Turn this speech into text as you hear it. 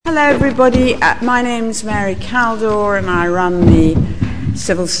Hello everybody, my name's Mary Caldor and I run the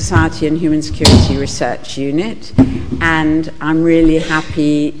Civil Society and Human Security Research Unit, and I'm really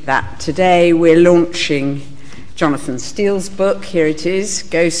happy that today we're launching Jonathan Steele's book. Here it is,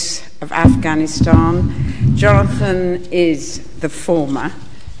 Ghosts of Afghanistan. Jonathan is the former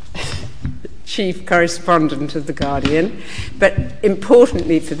chief correspondent of The Guardian, but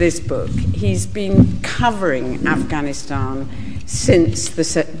importantly for this book, he's been covering Afghanistan since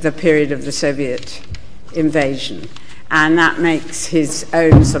the period of the Soviet invasion, and that makes his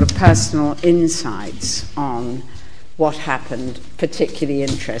own sort of personal insights on what happened particularly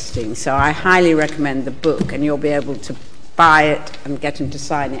interesting. So I highly recommend the book, and you'll be able to buy it and get him to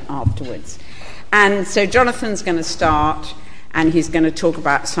sign it afterwards. And so Jonathan's going to start, and he's going to talk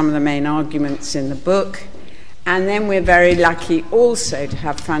about some of the main arguments in the book. And then we're very lucky also to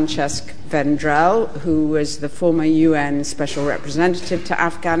have Francesc Vendrell, who was the former UN Special Representative to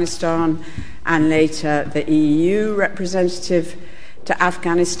Afghanistan and later the EU representative to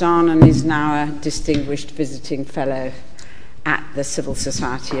Afghanistan, and is now a distinguished visiting fellow at the Civil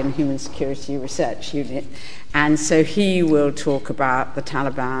Society and Human Security Research Unit. And so he will talk about the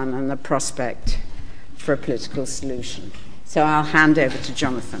Taliban and the prospect for a political solution. So I'll hand over to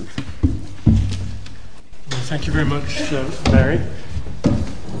Jonathan. Well, thank you very much, Mary.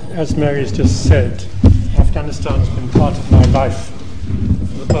 As Mary has just said, Afghanistan has been part of my life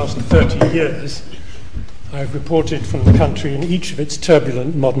for the past 30 years. I've reported from the country in each of its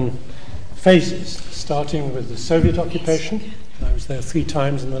turbulent modern phases, starting with the Soviet occupation. I was there 3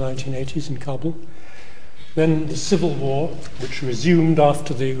 times in the 1980s in Kabul. Then the Civil War, which resumed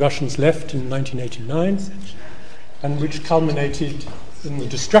after the Russians left in 1989, and which culminated in the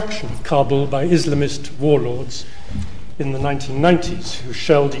destruction of Kabul by Islamist warlords in the 1990s, who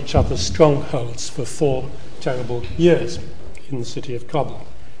shelled each other's strongholds for 4 terrible years in the city of Kabul.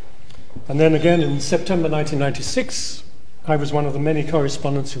 And then again in September 1996, I was one of the many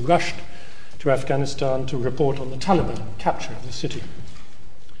correspondents who rushed to Afghanistan to report on the Taliban capture of the city.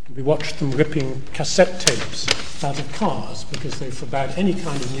 We watched them ripping cassette tapes out of cars because they forbade any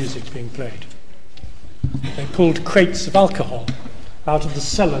kind of music being played. They pulled crates of alcohol out of the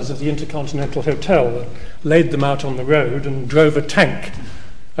cellars of the Intercontinental Hotel, laid them out on the road, and drove a tank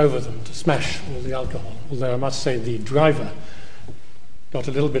over them to smash all the alcohol. Although I must say the driver got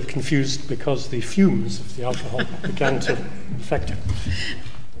a little bit confused because the fumes of the alcohol began to infect him.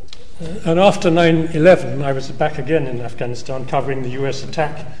 And after 9/11, I was back again in Afghanistan covering the US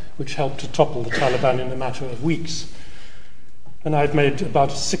attack, which helped to topple the Taliban in a matter of weeks. And I've made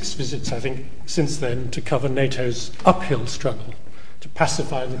about 6 visits, I think, since then to cover NATO's uphill struggle to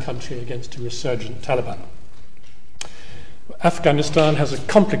pacify the country against a resurgent Taliban. Afghanistan has a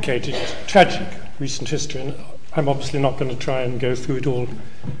complicated, tragic recent history, and I'm obviously not going to try and go through it all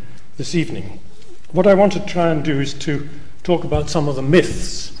this evening. What I want to try and do is to talk about some of the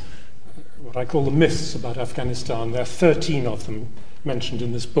myths, what I call the myths about Afghanistan. There are 13 of them mentioned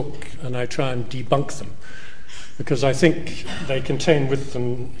in this book, and I try and debunk them, because I think they contain with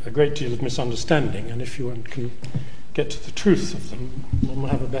them a great deal of misunderstanding, and if you can get to the truth of them, one will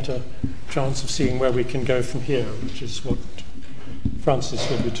have a better chance of seeing where we can go from here, which is what Francis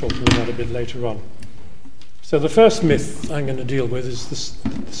will be talking about a bit later on. So the first myth I'm going to deal with is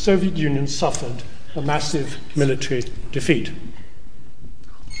the Soviet Union suffered a massive military defeat.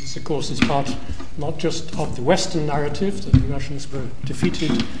 This, of course, is part not just of the Western narrative that the Russians were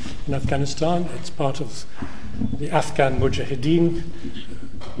defeated in Afghanistan, it's part of the Afghan Mujahideen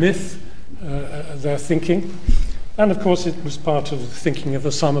myth, their thinking. And of course it was part of the thinking of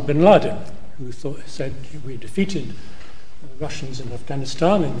Osama bin Laden, who said we defeated the Russians in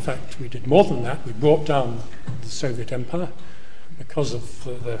Afghanistan. In fact, we did more than that. We brought down the Soviet Empire because of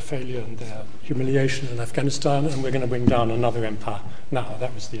their failure and their humiliation in Afghanistan, and we're going to bring down another empire now.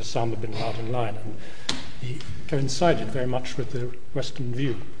 That was the Osama bin Laden line, and he coincided very much with the Western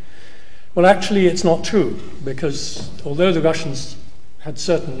view. Well, actually, it's not true, because although the Russians had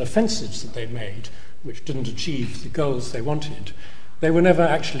certain offensives that they made, which didn't achieve the goals they wanted, they were never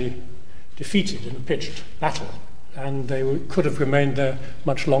actually defeated in a pitched battle, and they could have remained there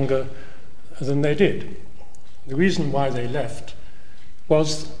much longer than they did. The reason why they left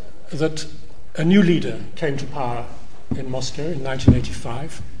was that a new leader came to power in Moscow in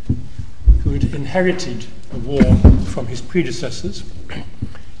 1985, who had inherited a war from his predecessors,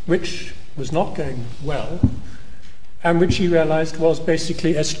 which was not going well, and which he realized was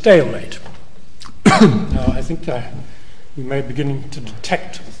basically a stalemate. Now, I think we may be beginning to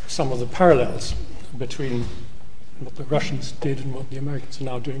detect some of the parallels between what the Russians did and what the Americans are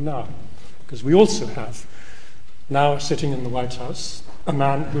now doing now. Because we also have now sitting in the White House a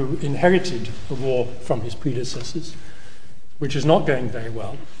man who inherited a war from his predecessors, which is not going very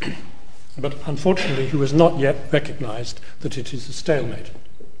well, but unfortunately who has not yet recognized that it is a stalemate.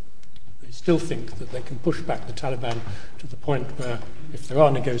 They still think that they can push back the Taliban to the point where, if there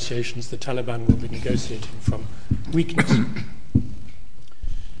are negotiations, the Taliban will be negotiating from weakness.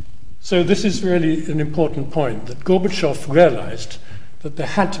 So this is really an important point, that Gorbachev realized that there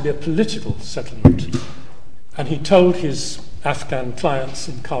had to be a political settlement. And he told his Afghan clients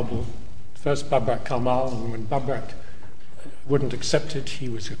in Kabul, first Babrak Karmal, and when Babrak wouldn't accept it, he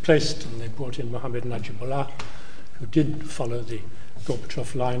was replaced, and they brought in Mohammed Najibullah, who did follow the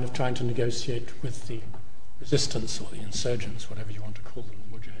Gorbachev line of trying to negotiate with the resistance or the insurgents, whatever you want to call them,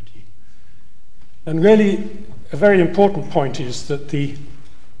 the Mujahideen. And really, a very important point is that the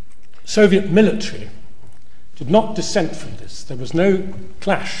Soviet military did not dissent from this. There was no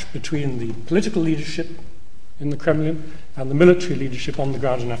clash between the political leadership in the Kremlin and the military leadership on the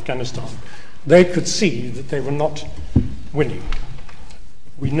ground in Afghanistan. They could see that they were not winning.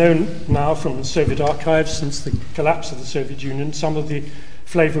 We know now from the Soviet archives, since the collapse of the Soviet Union, some of the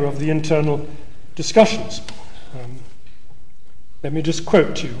flavor of the internal discussions. Let me just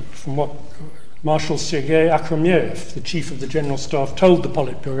quote you from what Marshal Sergei Akhramyev, the chief of the General Staff, told the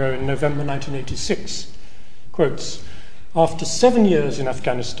Politburo in November 1986. Quotes, "After 7 years in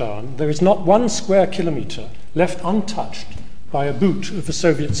Afghanistan, there is not 1 square kilometer left untouched by a boot of a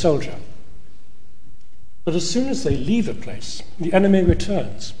Soviet soldier. But as soon as they leave a place, the enemy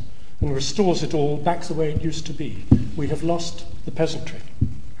returns and restores it all back the way it used to be. We have lost the peasantry."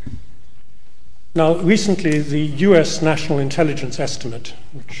 Now, recently, the US National Intelligence Estimate,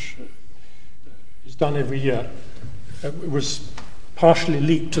 which is done every year, was partially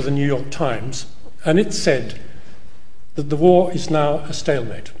leaked to the New York Times, and it said that the war is now a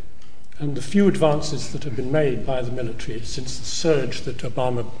stalemate, and the few advances that have been made by the military since the surge that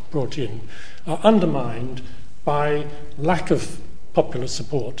Obama brought in are undermined by lack of popular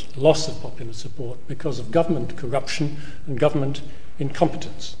support, loss of popular support, because of government corruption and government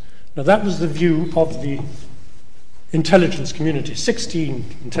incompetence. Now, that was the view of the intelligence community. 16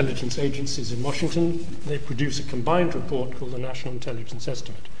 intelligence agencies in Washington, they produce a combined report called the National Intelligence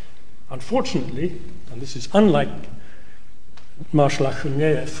Estimate. Unfortunately, and this is unlike Marshal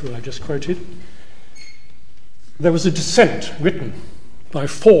Akhramyev, who I just quoted, there was a dissent written by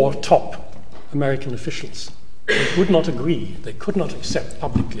 4 top American officials. They would not agree, they could not accept,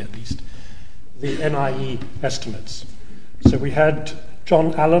 publicly at least, the NIE estimates. So we had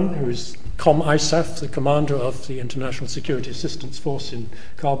John Allen, who is ISAF, the commander of the International Security Assistance Force in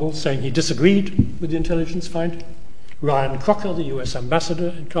Kabul, saying he disagreed with the intelligence finding. Ryan Crocker, the US ambassador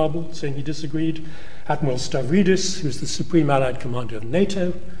in Kabul, saying he disagreed. Admiral Stavridis, who's the Supreme Allied Commander of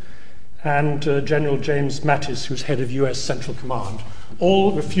NATO, and General James Mattis, who's head of US Central Command,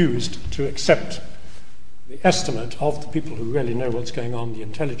 all refused to accept the estimate of the people who really know what's going on, the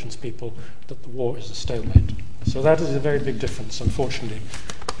intelligence people, that the war is a stalemate. So that is a very big difference, unfortunately,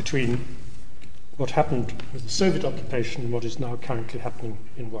 between what happened with the Soviet occupation and what is now currently happening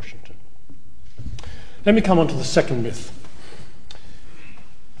in Washington. Let me come on to the second myth.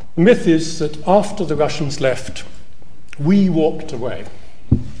 The myth is that after the Russians left, we walked away.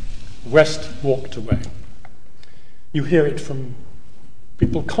 The West walked away. You hear it from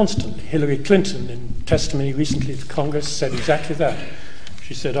people constantly. Hillary Clinton, in testimony recently to Congress, said exactly that.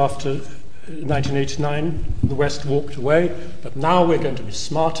 She said after 1989, the West walked away, but now we're going to be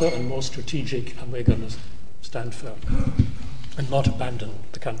smarter and more strategic, and we're going to stand firm and not abandon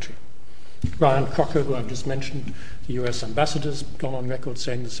the country. Ryan Crocker, who I've just mentioned, the US ambassador's gone on record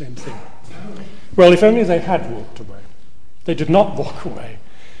saying the same thing. Well, if only they had walked away. They did not walk away.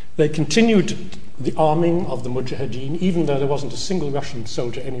 They continued the arming of the Mujahideen, even though there wasn't a single Russian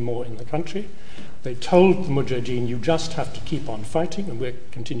soldier anymore in the country. They told the Mujahideen, you just have to keep on fighting, and we're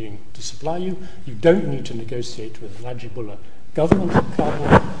continuing to supply you. You don't need to negotiate with the Najibullah government of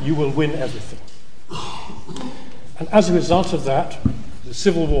Kabul. You will win everything. And as a result of that, the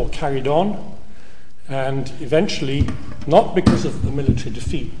civil war carried on, and eventually, not because of the military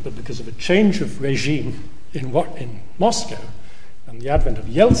defeat, but because of a change of regime in Moscow, and the advent of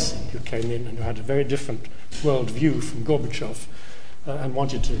Yeltsin, who came in and who had a very different world view from Gorbachev, and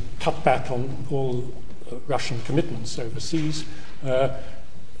wanted to cut back on all Russian commitments overseas.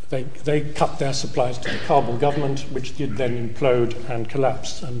 They cut their supplies to the Kabul government, which did then implode and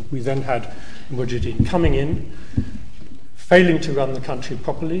collapse. And we then had Mujahideen coming in, failing to run the country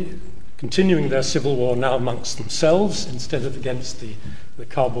properly, continuing their civil war now amongst themselves instead of against the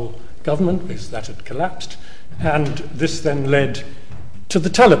Kabul government, because that had collapsed. And this then led to the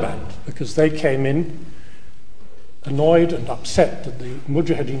Taliban, because they came in annoyed and upset that the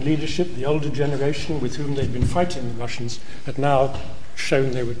Mujahideen leadership, the older generation with whom they'd been fighting the Russians, had now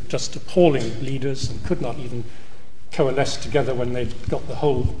shown they were just appalling leaders and could not even coalesce together when they'd got the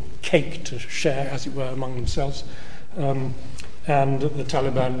whole cake to share, as it were, among themselves. And the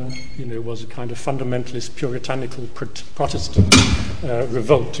Taliban, was a kind of fundamentalist, puritanical Protestant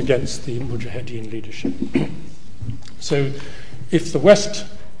revolt against the Mujahideen leadership. So if the West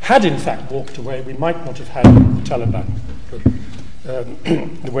had in fact walked away, we might not have had the Taliban. But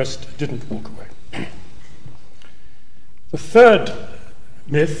the West didn't walk away. The third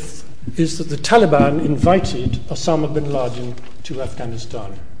myth is that the Taliban invited Osama bin Laden to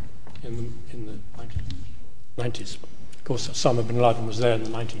Afghanistan in the 1990s. Of course, Osama bin Laden was there in the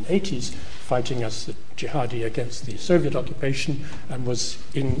 1980s, fighting as a jihadi against the Soviet occupation, and was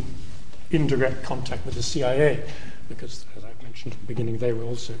in indirect contact with the CIA, because, as I mentioned at the beginning, they were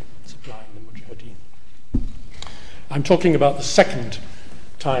also supplying the Mujahideen. I'm talking about the second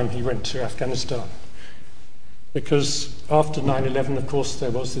time he went to Afghanistan, because after 9/11, of course,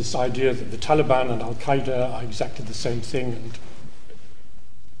 there was this idea that the Taliban and Al-Qaeda are exactly the same thing, and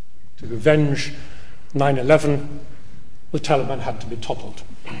to revenge 9/11, the Taliban had to be toppled.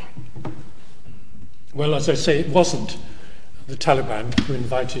 Well, as I say, it wasn't the Taliban who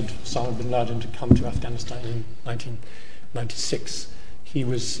invited Osama bin Laden to come to Afghanistan in 1996. He'd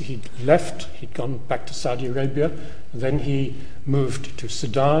left, he'd gone back to Saudi Arabia, then he moved to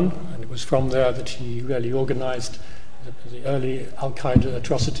Sudan, and it was from there that he really organized the early Al-Qaeda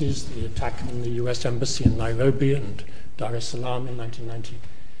atrocities, the attack on the US Embassy in Nairobi and Dar es Salaam in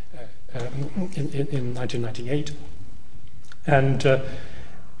 1998. And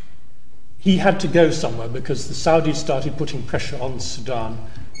he had to go somewhere because the Saudis started putting pressure on Sudan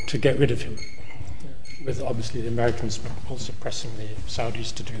to get rid of him, with obviously the Americans also pressing the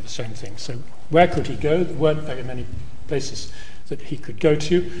Saudis to do the same thing. So where could he go? There weren't very many places that he could go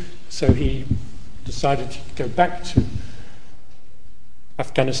to, so he decided to go back to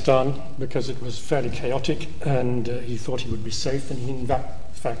Afghanistan because it was fairly chaotic, and he thought he would be safe, and he in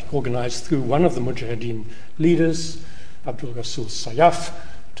fact organized through one of the Mujahideen leaders, Abdul Rasul Sayyaf,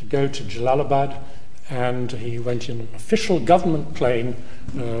 to go to Jalalabad, and he went in an official government plane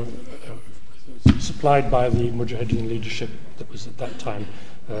supplied by the Mujahideen leadership that was at that time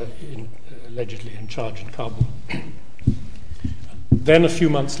allegedly in charge in Kabul. Then a few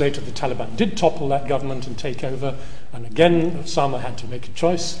months later, the Taliban did topple that government and take over, and again Osama had to make a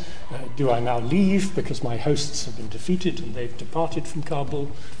choice. Do I now leave because my hosts have been defeated and they've departed from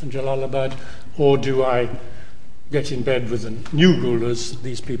Kabul and Jalalabad, or do I get in bed with the new rulers,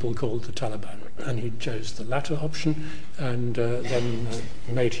 these people called the Taliban? And he chose the latter option, and then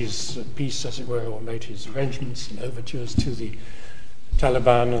made his peace, as it were, or made his arrangements and overtures to the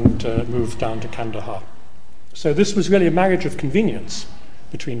Taliban, and moved down to Kandahar. So this was really a marriage of convenience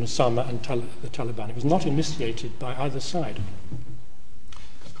between Osama and the Taliban. It was not initiated by either side.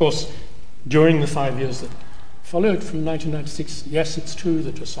 Of course, during the 5 years that followed from 1996, yes, it's true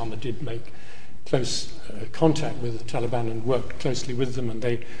that Osama did make close contact with the Taliban and worked closely with them, and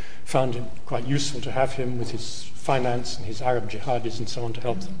they found it quite useful to have him with his finance and his Arab jihadis and so on to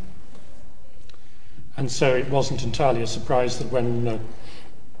help them. And so it wasn't entirely a surprise that when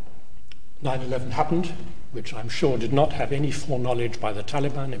 9/11 happened, which I'm sure did not have any foreknowledge by the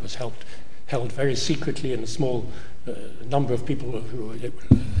Taliban, it was held very secretly, and a small number of people who were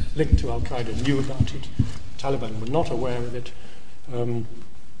linked to Al-Qaeda knew about it. The Taliban were not aware of it.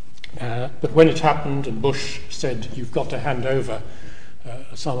 But when it happened and Bush said, you've got to hand over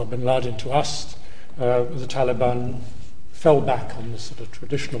Osama bin Laden to us, the Taliban fell back on the sort of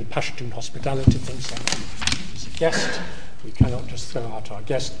traditional Pashtun hospitality thing, saying, he's a guest, we cannot just throw out our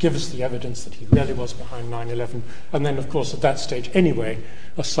guest, give us the evidence that he really was behind 9/11. And then, of course, at that stage anyway,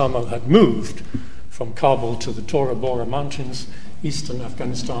 Osama had moved from Kabul to the Tora Bora Mountains, eastern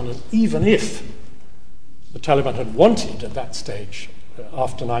Afghanistan, and even if the Taliban had wanted at that stage,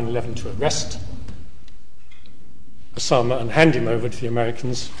 after 9/11, to arrest Osama and hand him over to the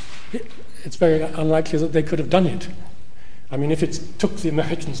Americans, it's very unlikely that they could have done it. I mean, if it took the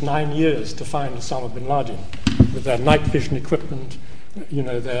Americans 9 years to find Osama bin Laden with their night vision equipment,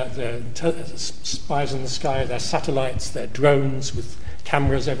 their spies in the sky, their satellites, their drones with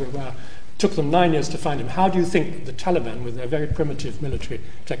cameras everywhere, it took them 9 years to find him. How do you think the Taliban, with their very primitive military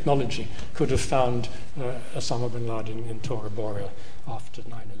technology, could have found Osama bin Laden in Tora Bora after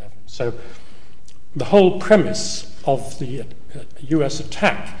 9/11? So the whole premise of the US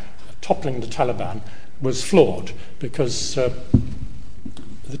attack, toppling the Taliban, was flawed, because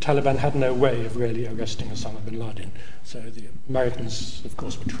the Taliban had no way of really arresting Osama bin Laden. So the Americans, of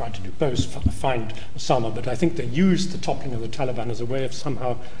course, were trying to do both, find Osama, but I think they used the toppling of the Taliban as a way of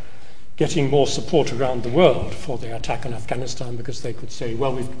somehow getting more support around the world for their attack on Afghanistan, because they could say,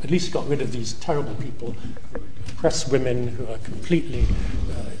 well, we've at least got rid of these terrible people who oppress women, who are completely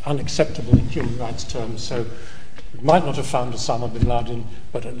unacceptable in human rights terms. So we might not have found Osama bin Laden,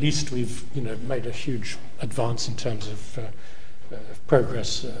 but at least we've made a huge advance in terms of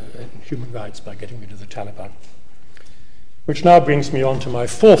progress in human rights by getting rid of the Taliban. Which now brings me on to my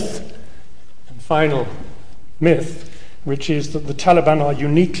fourth and final myth, which is that the Taliban are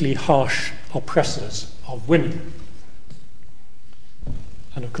uniquely harsh oppressors of women.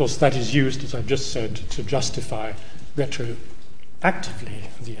 And of course that is used, as I've just said, to justify retroactively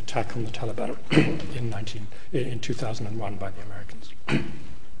the attack on the Taliban in 2001 by the Americans.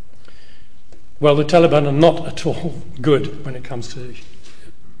 Well, the Taliban are not at all good when it comes to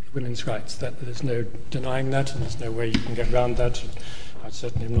women's rights. There's no denying that, and there's no way you can get around that. I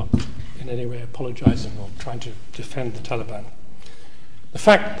certainly am not in any way apologizing or trying to defend the Taliban. The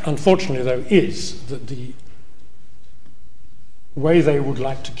fact, unfortunately, though, is that the way they would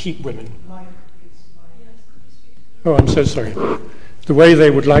like to keep women... Oh, I'm so sorry. The way they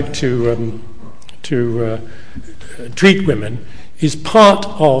would like to treat women is part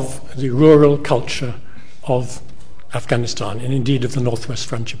of the rural culture of Afghanistan, and indeed of the Northwest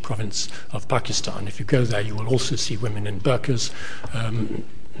Frontier province of Pakistan. If you go there, you will also see women in burqas,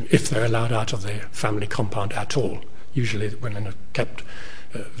 if they're allowed out of their family compound at all. Usually women are kept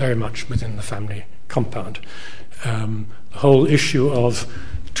very much within the family compound. The whole issue of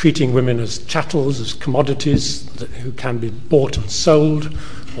treating women as chattels, as commodities who can be bought and sold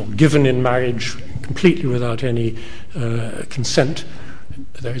or given in marriage completely without any consent.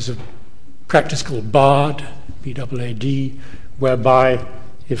 There is a practice called BAAD, B-A-A-D, whereby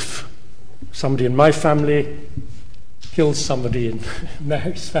if somebody in my family kills somebody in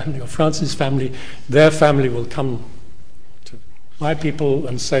Mary's family or France's family, their family will come to my people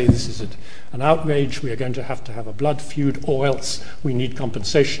and say, this is an outrage, we are going to have a blood feud, or else we need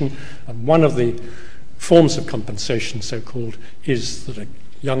compensation. And one of the forms of compensation, so-called, is that a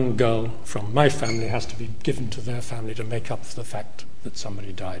young girl from my family has to be given to their family to make up for the fact that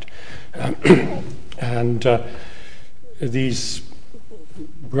somebody died. These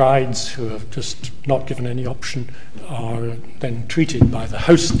brides who are just not given any option are then treated by the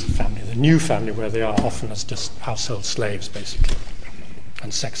host family, the new family, where they are often as just household slaves, basically,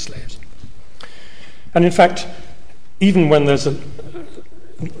 and sex slaves. And in fact, even when the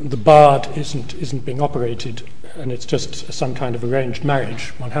BAAD isn't being operated and it's just some kind of arranged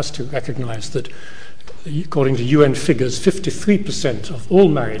marriage, one has to recognize that, according to UN figures, 53% of all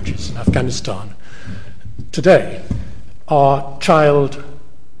marriages in Afghanistan today are child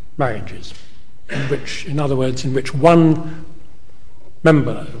marriages, in other words, in which one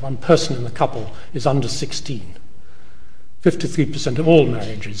person in the couple is under 16. 53% of all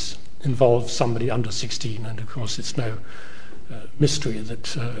marriages involve somebody under 16, and of course it's no mystery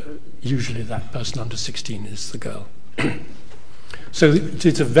that usually that person under 16 is the girl. So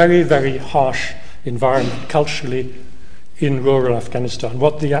it's a very, very harsh environment culturally in rural Afghanistan.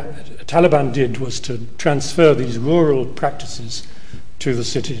 What the Taliban did was to transfer these rural practices to the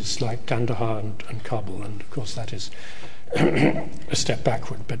cities like Kandahar and Kabul, and of course that is a step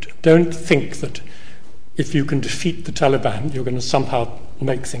backward. But don't think that if you can defeat the Taliban, you're going to somehow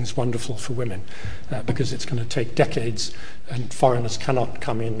make things wonderful for women, because it's going to take decades, and foreigners cannot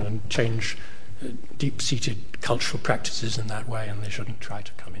come in and change deep-seated cultural practices in that way, and they shouldn't try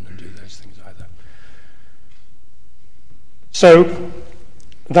to come in and do those things either. So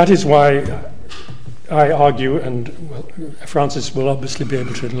that is why I argue, and Francis will obviously be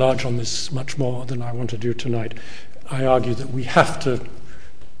able to enlarge on this much more than I want to do tonight, I argue that we have to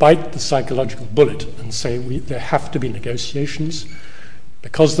bite the psychological bullet and say there have to be negotiations.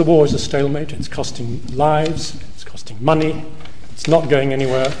 Because the war is a stalemate, it's costing lives, it's costing money, it's not going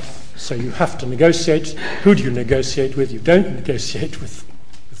anywhere, so you have to negotiate. Who do you negotiate with? You don't negotiate with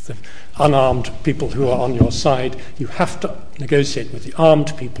the unarmed people who are on your side. You have to negotiate with the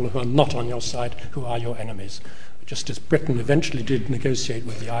armed people who are not on your side, who are your enemies. Just as Britain eventually did negotiate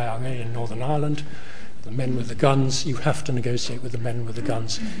with the IRA in Northern Ireland, the men with the guns, you have to negotiate with the men with the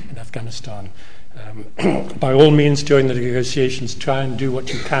guns in Afghanistan. By all means, during the negotiations, try and do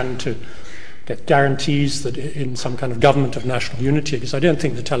what you can to get guarantees that in some kind of government of national unity, because I don't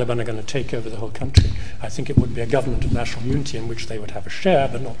think the Taliban are going to take over the whole country. I think it would be a government of national unity in which they would have a share,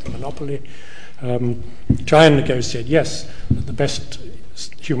 but not the monopoly. Try and negotiate, yes, the best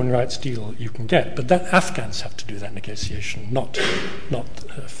human rights deal you can get. But that Afghans have to do that negotiation, not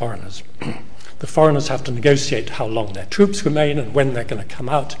foreigners. The foreigners have to negotiate how long their troops remain and when they're going to come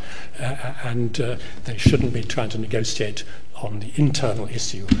out, and they shouldn't be trying to negotiate on the internal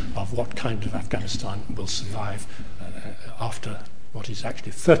issue of what kind of Afghanistan will survive after what is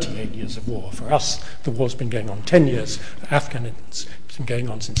actually 38 years of war. For us, the war's been going on 10 years. For Afghans, it's been going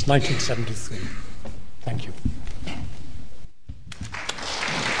on since 1973. Thank you.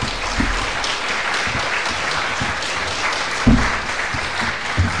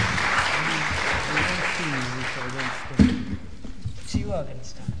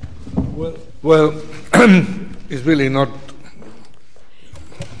 Well, it's really not.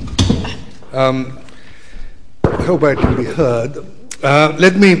 I hope I can be heard.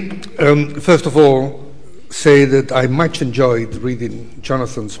 Let me, first of all, say that I much enjoyed reading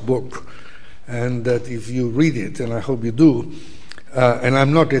Jonathan's book, and that if you read it, and I hope you do, and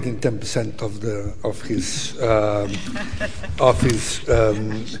I'm not getting 10% of his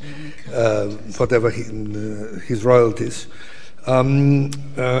whatever his royalties.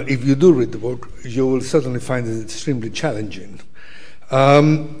 If you do read the book, you will certainly find it extremely challenging.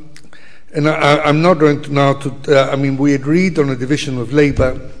 And I'm not going to now to, we agreed on a division of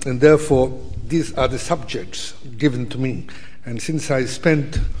labor, and therefore these are the subjects given to me. And since I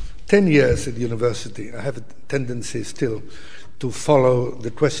spent 10 years at university, I have a tendency still to follow the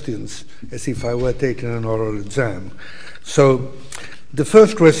questions as if I were taking an oral exam. So the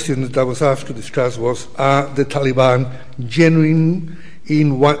first question that I was asked to discuss was, are the Taliban genuine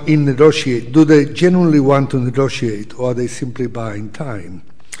in negotiate? Do they genuinely want to negotiate, or are they simply buying time?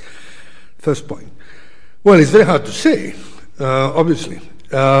 First point. Well, it's very hard to say, obviously.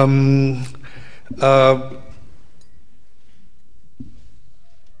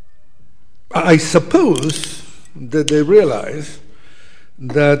 I suppose that they realize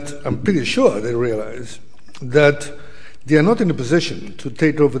that, I'm pretty sure they realize, that they are not in a position to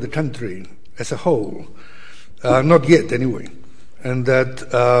take over the country as a whole, not yet anyway, and that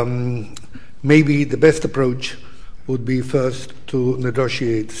maybe the best approach would be first to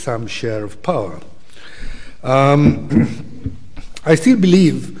negotiate some share of power. I still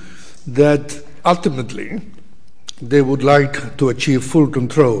believe that ultimately they would like to achieve full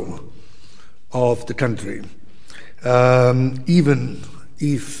control of the country, even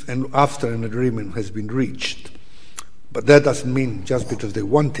if and after an agreement has been reached. But that doesn't mean just because they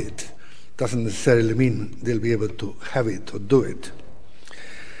want it, doesn't necessarily mean they'll be able to have it or do it.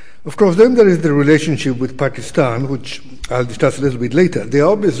 Of course, then there is the relationship with Pakistan, which I'll discuss a little bit later. They're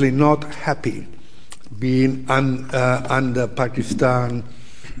obviously not happy being under Pakistan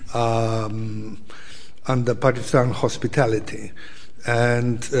hospitality,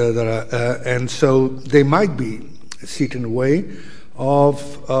 and so they might be seeking a way of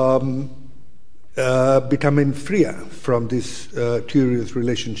becoming freer from this curious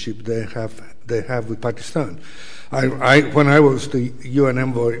relationship they have with Pakistan. When I was the UN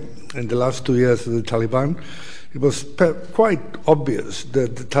envoy in the last 2 years of the Taliban, it was quite obvious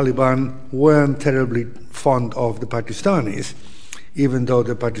that the Taliban weren't terribly fond of the Pakistanis, even though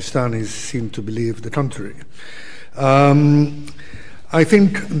the Pakistanis seemed to believe the contrary. I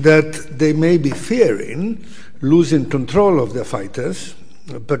think that they may be fearing losing control of their fighters,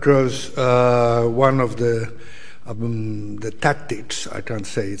 because one of the tactics, I can't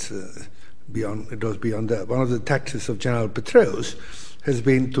say it goes beyond that. One of the tactics of General Petraeus has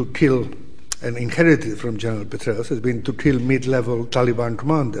been to kill, and inherited from General Petraeus, has been to kill mid-level Taliban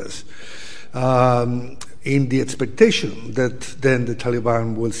commanders, in the expectation that then the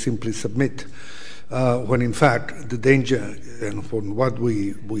Taliban will simply submit, when in fact the danger, and what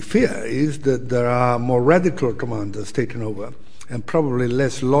we fear, is that there are more radical commanders taking over, and probably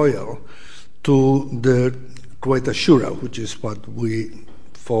less loyal to the Quetta Shura, which is what we,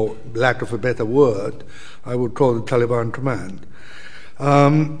 for lack of a better word, I would call the Taliban command.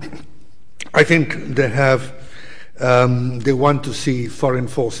 I think they want to see foreign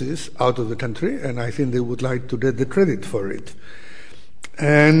forces out of the country, and I think they would like to get the credit for it.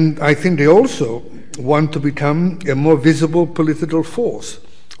 And I think they also want to become a more visible political force,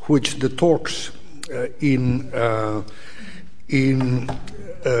 which the talks in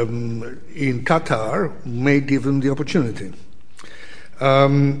Qatar may give them the opportunity.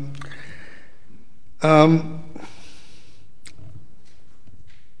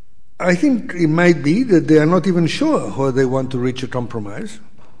 I think it might be that they are not even sure whether they want to reach a compromise,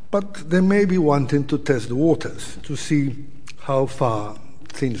 but they may be wanting to test the waters to see how far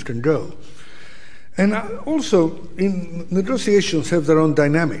things can go. And also, negotiations have their own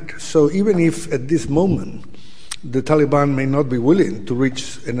dynamic. So even if at this moment the Taliban may not be willing to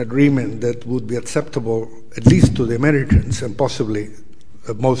reach an agreement that would be acceptable at least to the Americans and possibly,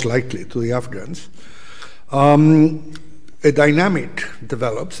 most likely, to the Afghans. A dynamic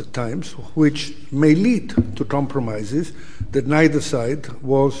develops at times which may lead to compromises that neither side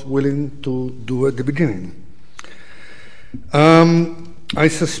was willing to do at the beginning. I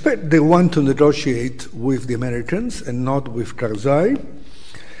suspect they want to negotiate with the Americans and not with Karzai.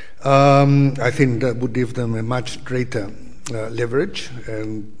 I think that would give them a much greater leverage,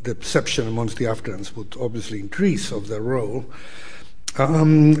 and the perception amongst the Afghans would obviously increase of their role.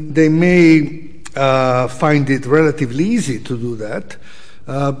 They may find it relatively easy to do that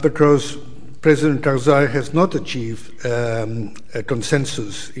because President Karzai has not achieved a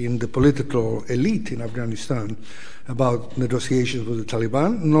consensus in the political elite in Afghanistan about negotiations with the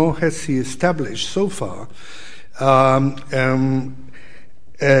Taliban, nor has he established so far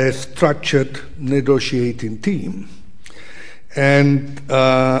a structured negotiating team. And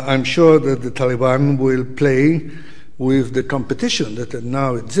I'm sure that the Taliban will play with the competition that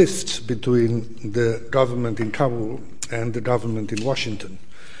now exists between the government in Kabul and the government in Washington.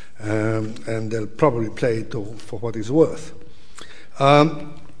 And they'll probably play it for what it's worth.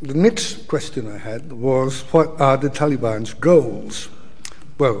 The next question I had was, what are the Taliban's goals?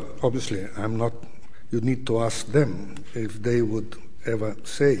 Well, obviously, you need to ask them if they would ever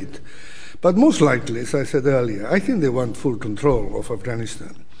say it. But most likely, as I said earlier, I think they want full control of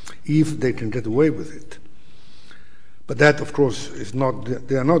Afghanistan, if they can get away with it. But that, of course, is not.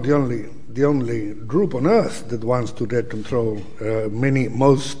 They are not the only group on earth that wants to get control.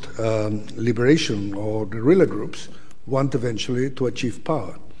 Most liberation or guerrilla groups want eventually to achieve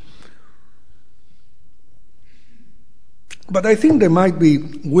power. But I think they might be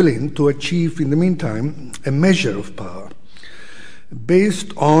willing to achieve, in the meantime, a measure of power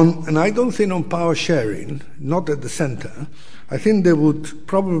based on, and I don't think on power sharing, not at the center. I think they would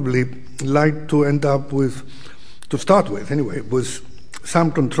probably like to end up with, to start with anyway, was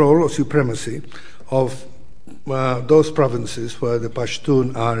some control or supremacy of those provinces where the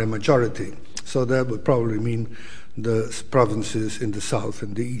Pashtun are a majority. So that would probably mean the provinces in the south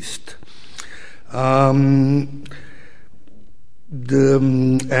and the east. And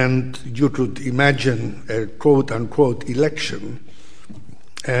you could imagine a quote-unquote election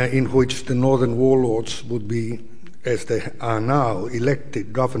in which the northern warlords would be, as they are now,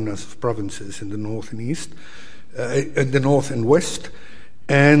 elected governors of provinces in the north and east, in the north and west,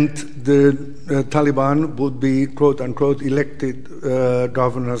 and the Taliban would be, quote-unquote, elected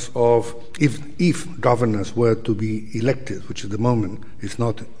governors of, if governors were to be elected, which at the moment is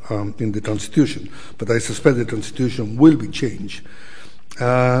not in the Constitution, but I suspect the Constitution will be changed.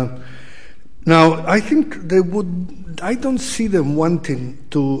 Now, I think I don't see them wanting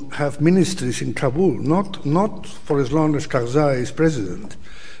to have ministries in Kabul, not for as long as Karzai is president,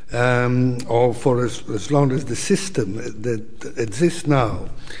 or for as long as the system that exists now.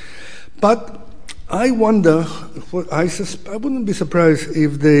 But I wonder, I wouldn't be surprised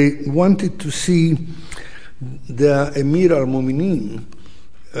if they wanted to see their Emir al-Mu'minin,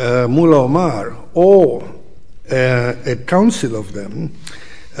 Mullah Omar, or a council of them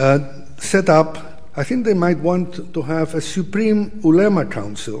set up. I think they might want to have a Supreme Ulema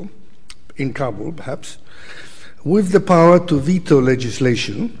Council in Kabul, perhaps, with the power to veto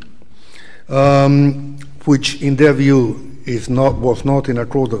legislation, which in their view was not in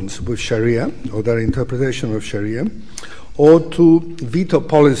accordance with Sharia, or their interpretation of Sharia, or to veto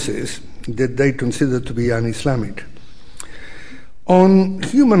policies that they consider to be un-Islamic. On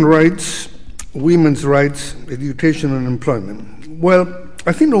human rights, women's rights, education and employment, well,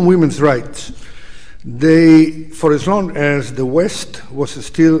 I think on women's rights, for as long as the West was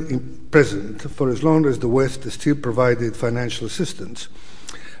still present, for as long as the West still provided financial assistance,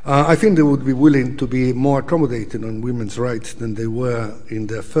 I think they would be willing to be more accommodated on women's rights than they were in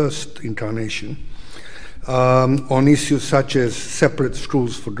their first incarnation, on issues such as separate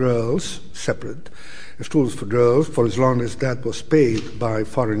schools for girls, for as long as that was paid by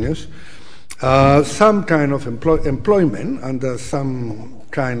foreigners, some kind of employment under some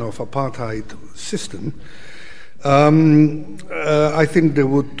kind of apartheid system. I think they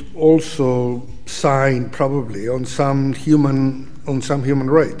would also sign probably on some human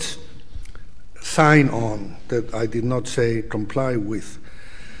rights. Sign on, that I did not say comply with.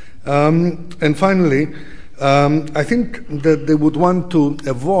 And finally, I think that they would want to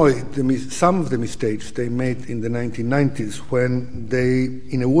avoid some of the mistakes they made in the 1990s when they,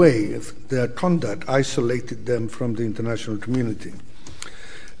 in a way, their conduct isolated them from the international community.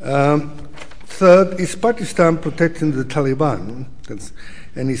 Third, is Pakistan protecting the Taliban?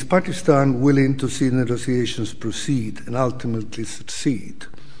 And is Pakistan willing to see negotiations proceed and ultimately succeed?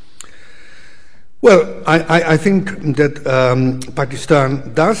 Well, I think that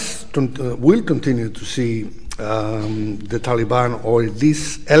Pakistan will continue to see the Taliban, or at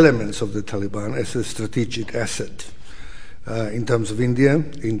least elements of the Taliban, as a strategic asset in terms of India,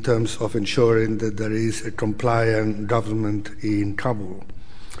 in terms of ensuring that there is a compliant government in Kabul.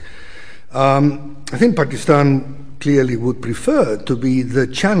 I think Pakistan clearly would prefer to be the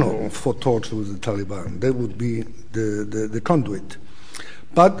channel for talks with the Taliban. They would be the conduit.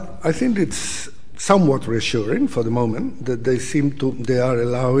 But I think it's somewhat reassuring for the moment that they are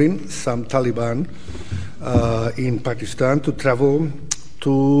allowing some Taliban in Pakistan to travel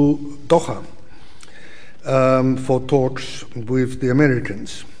to Doha for talks with the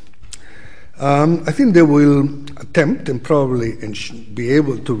Americans. I think they will attempt and probably be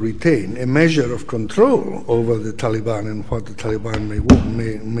able to retain a measure of control over the Taliban and what the Taliban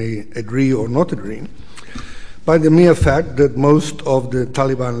may agree or not agree, by the mere fact that most of the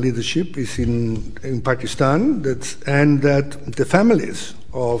Taliban leadership is in Pakistan, and that the families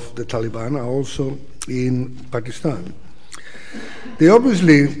of the Taliban are also in Pakistan. They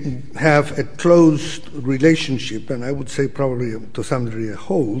obviously have a close relationship, and I would say probably to some degree a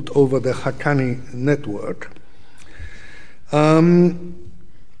hold, over the Haqqani network.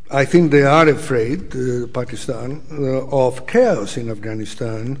 I think they are afraid, Pakistan, of chaos in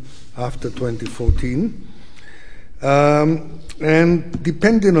Afghanistan after 2014. And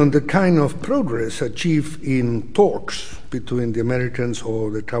depending on the kind of progress achieved in talks between the Americans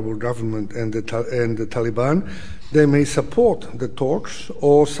or the Kabul government and the Taliban, they may support the talks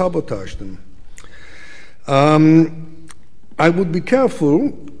or sabotage them. I would be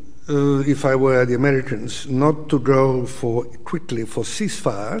careful, if I were the Americans, not to go quickly for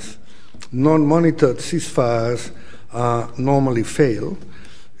ceasefires. Non-monitored ceasefires normally fail,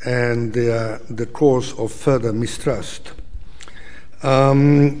 and they are the cause of further mistrust.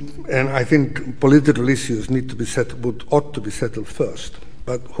 And I think political issues ought to be settled first.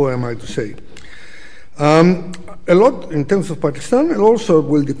 But who am I to say? A lot in terms of Pakistan, it also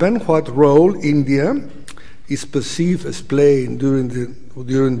will depend what role India is perceived as playing during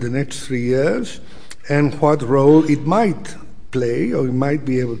the next 3 years, and what role it might play or it might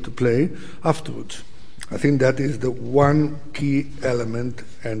be able to play afterwards. I think that is the one key element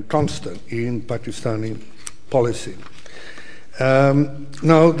and constant in Pakistani policy.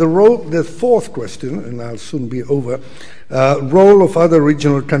 Now, the fourth question, and I'll soon be over, role of other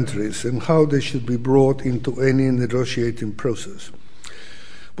regional countries and how they should be brought into any negotiating process.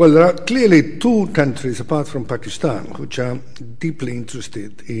 Well, there are clearly two countries, apart from Pakistan, which are deeply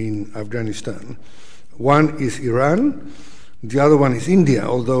interested in Afghanistan. One is Iran, the other one is India,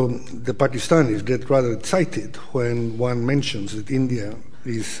 although the Pakistanis get rather excited when one mentions that India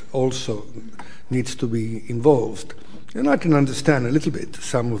also needs to be involved. And I can understand a little bit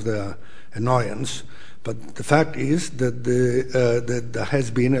some of their annoyance, but the fact is that there has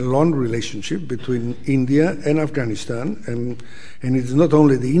been a long relationship between India and Afghanistan, and it's not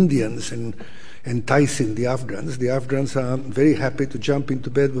only the Indians enticing the Afghans. The Afghans are very happy to jump into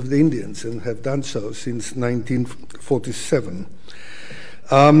bed with the Indians and have done so since 1947.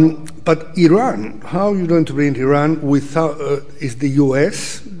 But Iran, how are you going to bring Iran without, is the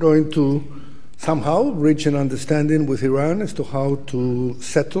US going to somehow reach an understanding with Iran as to how to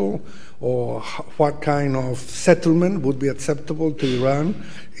settle, or what kind of settlement would be acceptable to Iran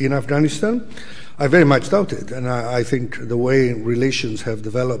in Afghanistan? I very much doubt it, and I think the way relations have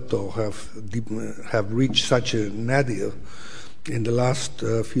developed or have reached such a nadir in the last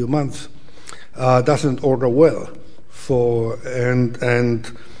few months doesn't augur well for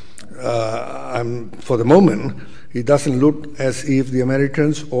the moment. It doesn't look as if the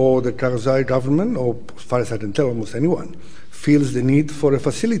Americans or the Karzai government, or as far as I can tell, almost anyone, feels the need for a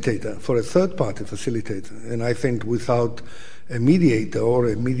facilitator, for a third-party facilitator. And I think without a mediator or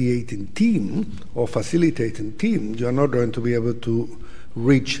a mediating team or facilitating team, you're not going to be able to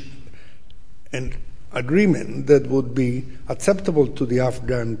reach an agreement that would be acceptable to the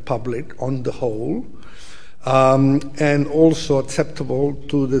Afghan public on the whole, and also acceptable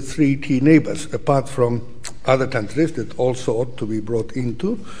to the three key neighbors, apart from other countries that also ought to be brought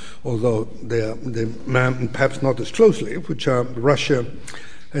into, although they perhaps not as closely, which are Russia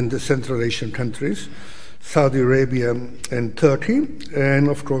and the Central Asian countries, Saudi Arabia and Turkey, and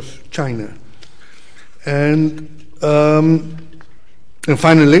of course China. And And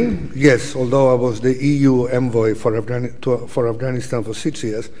finally, yes, although I was the EU envoy for Afghanistan for 6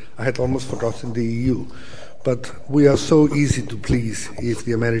 years, I had almost forgotten the EU. But we are so easy to please if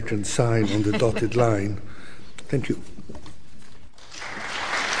the Americans sign on the dotted line. Thank you.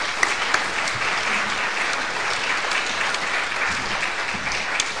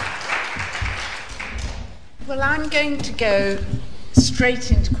 Well, I'm going to go straight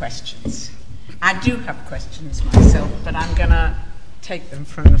into questions. I do have questions myself, but I'm going to take them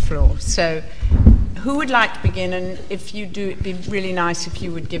from the floor. So, who would like to begin? And if you do, it'd be really nice if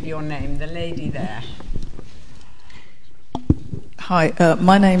you would give your name. The lady there. Hi,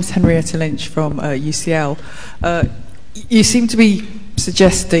 my name's Henrietta Lynch from UCL. You seem to be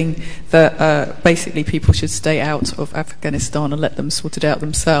suggesting that basically people should stay out of Afghanistan and let them sort it out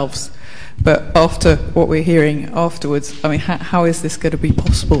themselves. But after what we're hearing afterwards, I mean, how is this going to be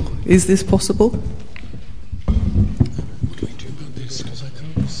possible? Is this possible? What do we do about this? Because I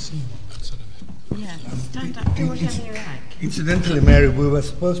can't see that sort of it. Yeah, stand up, do whatever you like. Incidentally, Mary, we were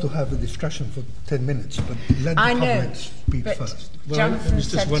supposed to have a discussion for 10 minutes, but let the comments speak first. Well, I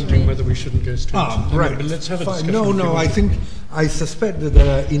was just wondering whether we shouldn't go straight to right. But let's have a discussion. No, I suspect that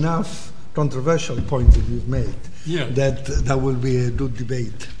there are enough controversial points that you've made that there will be a good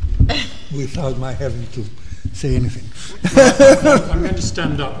debate without my having to say anything. Well, I'm going to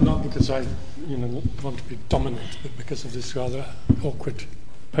stand up, not because I want to be dominant, but because of this rather awkward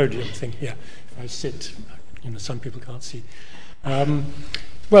podium thing here. If I sit, some people can't see.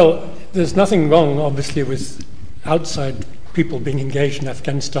 Well, there's nothing wrong, obviously, with outside people being engaged in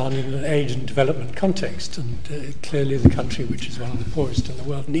Afghanistan in an aid and development context, and clearly the country, which is one of the poorest in the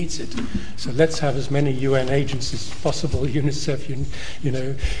world, needs it. So let's have as many UN agencies as possible, UNICEF,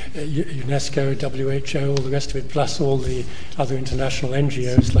 UNESCO, WHO, all the rest of it, plus all the other international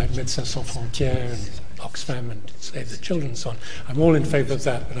NGOs like Médecins Sans Frontières and Oxfam and Save the Children and so on. I'm all in favour of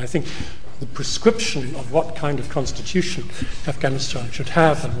that, but I think the prescription of what kind of constitution Afghanistan should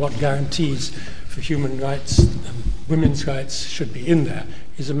have and what guarantees for human rights and women's rights should be in there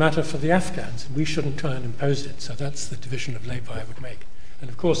is a matter for the Afghans. We shouldn't try and impose it. So that's the division of labour I would make. And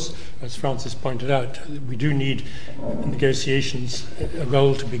of course, as Francis pointed out, we do need negotiations, a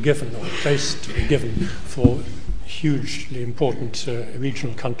role to be given or a place to be given for hugely important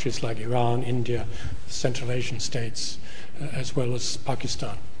regional countries like Iran, India, Central Asian states, as well as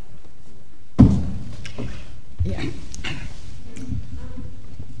Pakistan. Yeah.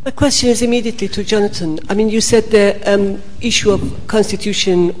 My question is immediately to Jonathan. I mean, you said the issue of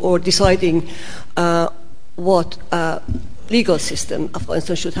constitution or deciding what legal system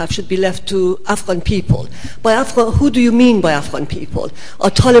Afghanistan should have should be left to Afghan people. By Afghan, who do you mean by Afghan people? Are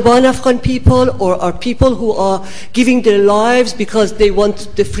Taliban Afghan people, or are people who are giving their lives because they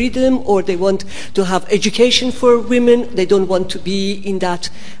want the freedom, or they want to have education for women? They don't want to be in that,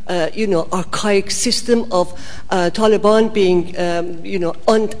 archaic system of Taliban being,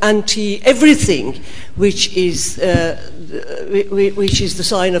 anti everything, which is the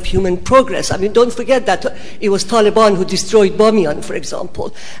sign of human progress. I mean, don't forget that it was Taliban who destroyed Bamiyan, for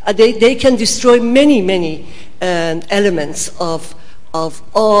example. They can destroy many elements of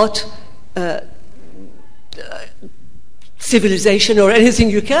art, civilization, or anything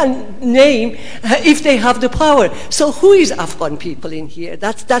you can name if they have the power. So who is Afghan people in here?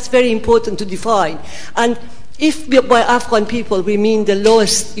 That's very important to define. And if by Afghan people we mean the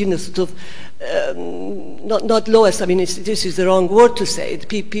lowest, not lowest, I mean, this is the wrong word to say,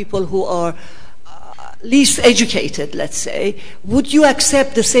 the people who are least educated, let's say, would you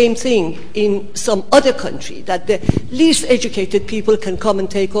accept the same thing in some other country, that the least educated people can come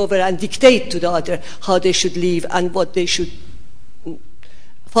and take over and dictate to the other how they should live and what they should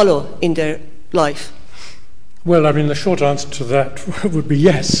follow in their life? Well, I mean, the short answer to that would be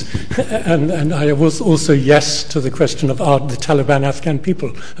yes. and I was also yes to the question of are the Taliban Afghan people?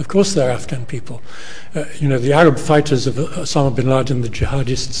 Of course they're Afghan people. The Arab fighters of Osama bin Laden, the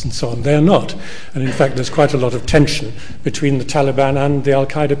jihadists and so on, they're not. And in fact, there's quite a lot of tension between the Taliban and the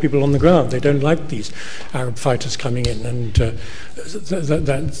Al-Qaeda people on the ground. They don't like these Arab fighters coming in, and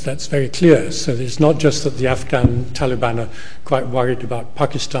that's very clear. So it's not just that the Afghan Taliban are quite worried about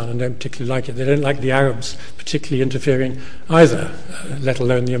Pakistan and don't particularly like it. They don't like the Arabs particularly interfering either, let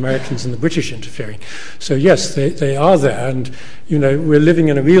alone the Americans and the British interfering. So yes, they are there, and we're living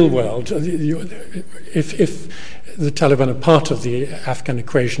in a real world. If the Taliban are part of the Afghan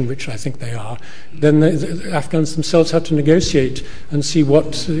equation, which I think they are, then the Afghans themselves have to negotiate and see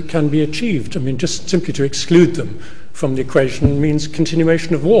what can be achieved. I mean, just simply to exclude them from the equation means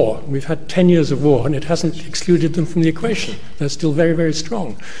continuation of war. We've had 10 years of war, and it hasn't excluded them from the equation. They're still very, very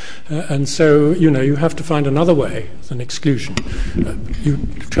strong. And so, you have to find another way than exclusion. You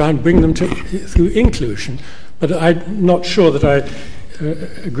try and bring them through inclusion. But I'm not sure that I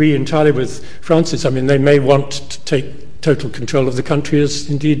agree entirely with Francis. I mean, they may want to take total control of the country, as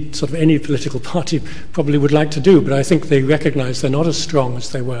indeed sort of any political party probably would like to do, but I think they recognize they're not as strong as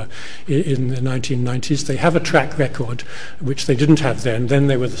they were in the 1990s. They have a track record, which they didn't have then. Then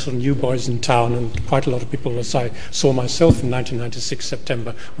they were the sort of new boys in town, and quite a lot of people, as I saw myself in 1996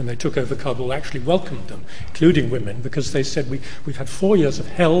 September, when they took over Kabul, actually welcomed them, including women, because they said, we've had 4 years of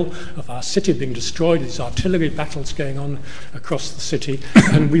hell, of our city being destroyed, these artillery battles going on across the city,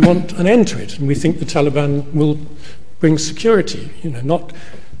 and we want an end to it, and we think the Taliban will bring security, not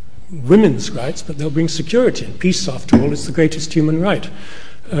women's rights, but they'll bring security. And peace, after all, is the greatest human right.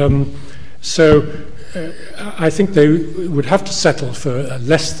 So I think they would have to settle for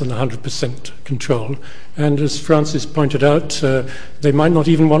less than 100% control. And as Francis pointed out, they might not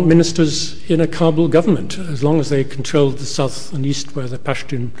even want ministers in a Kabul government, as long as they control the south and east, where the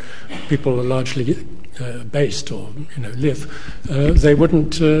Pashtun people are largely based or live. They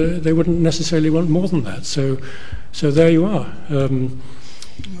wouldn't necessarily want more than that. So there you are.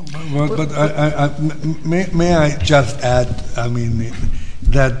 May I just add? I mean,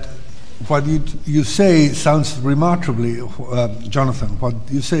 that what you say sounds remarkably, Jonathan. What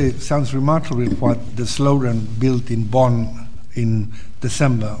you say sounds remarkably what the slogan built in Bonn in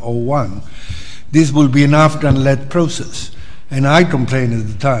December '01. This will be an Afghan-led process. And I complained at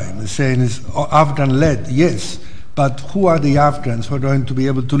the time, saying it's Afghan-led, yes, but who are the Afghans who are going to be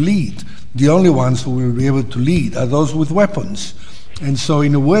able to lead? The only ones who will be able to lead are those with weapons. And so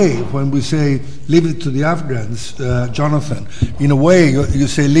in a way, when we say leave it to the Afghans, Jonathan, in a way you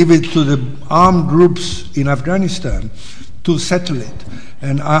say leave it to the armed groups in Afghanistan to settle it.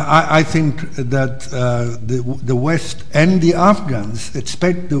 And I think that the West and the Afghans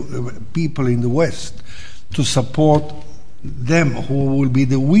expect the people in the West to support them, who will be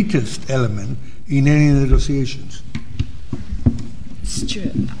the weakest element in any negotiations.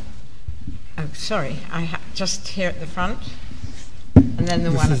 Stuart. Oh, sorry. Just here at the front, and then the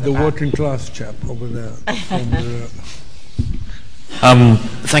this one is at the back. working class chap over there.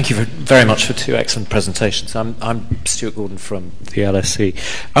 Thank you very much for two excellent presentations. I'm Stuart Gordon from the LSE.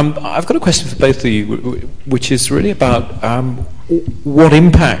 I've got a question for both of you, which is really about what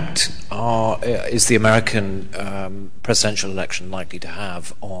impact is the American presidential election likely to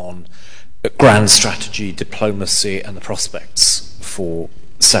have on grand strategy, diplomacy, and the prospects for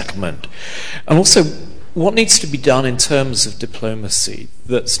settlement? And also, what needs to be done in terms of diplomacy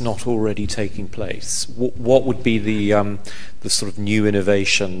that's not already taking place? What would be the sort of new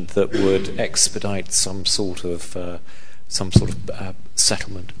innovation that would expedite some sort of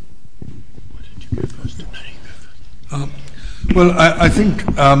settlement? Why don't you go first? Well, I think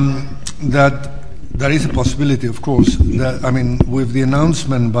that there is a possibility, of course, that, with the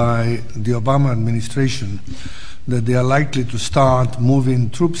announcement by the Obama administration that they are likely to start moving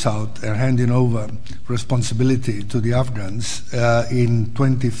troops out and handing over responsibility to the Afghans in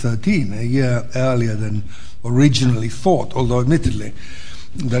 2013, a year earlier than originally thought, although admittedly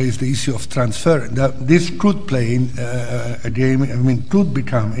there is the issue of transferring. This could play a game, could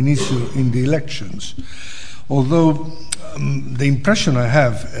become an issue in the elections. Although the impression I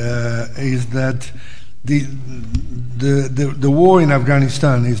have is that the war in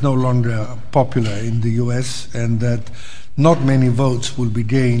Afghanistan is no longer popular in the US, and that not many votes will be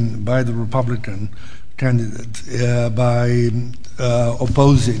gained by the Republican candidate by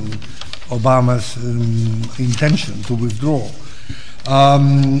opposing Obama's intention to withdraw.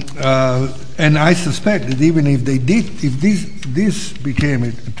 And I suspect that even if they did, if this became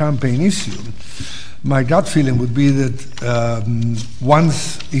a campaign issue, my gut feeling would be that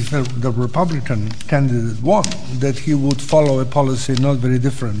if the Republican candidate won, that he would follow a policy not very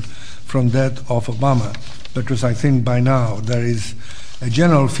different from that of Obama, because I think by now there is a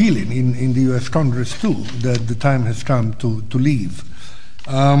general feeling in the US Congress too that the time has come to leave.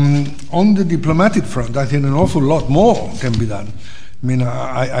 On the diplomatic front, I think an awful lot more can be done.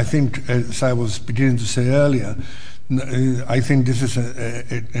 I think, as I was beginning to say earlier, I think this is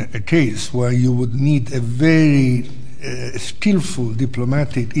a case where you would need a very skillful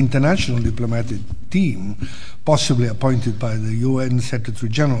international diplomatic team, possibly appointed by the UN Secretary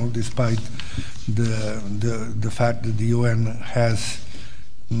General, despite the fact that the UN has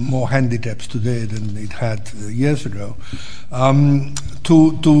more handicaps today than it had years ago,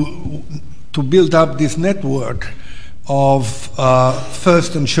 to build up this network of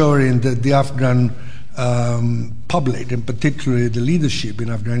first ensuring that the Afghan public, and particularly the leadership in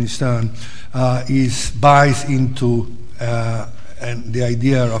Afghanistan, buys into the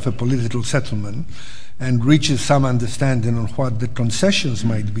idea of a political settlement and reaches some understanding on what the concessions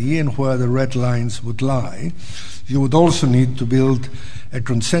might be and where the red lines would lie. You would also need to build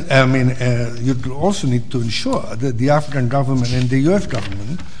you'd also need to ensure that the Afghan government and the US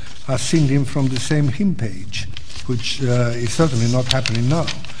government are singing from the same hymn page, which is certainly not happening now.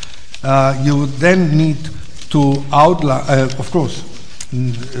 You would then need to outline, of course,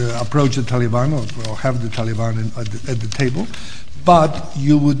 approach the Taliban or have the Taliban at the table, but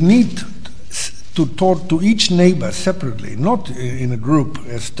you would need to talk to each neighbor separately, not in a group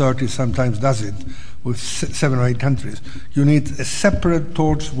as Turkey sometimes does it with 7 or 8 countries. You need a separate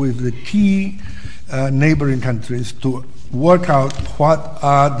talks with the key neighboring countries to work out what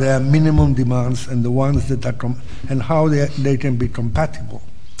are their minimum demands and the ones that are and how they can be compatible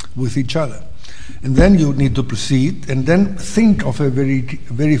with each other. And then you need to proceed and then think of a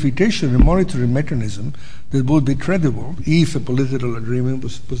verification and monitoring mechanism that would be credible if a political agreement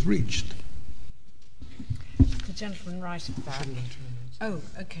was reached. The gentleman right at the back. Oh,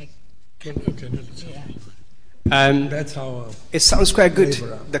 okay. That's how it sounds quite good,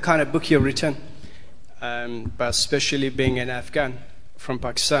 the kind of book you've written, but especially being an Afghan from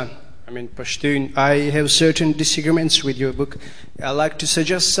Pakistan. I mean, Pashtun, I have certain disagreements with your book. I'd like to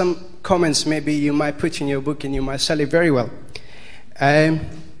suggest some comments maybe you might put in your book and you might sell it very well.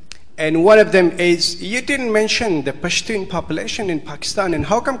 And one of them is, you didn't mention the Pashtun population in Pakistan, and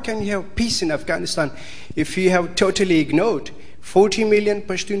how come can you have peace in Afghanistan if you have totally ignored 40 million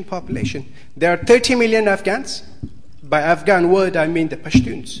Pashtun population? There are 30 million Afghans. By Afghan word, I mean the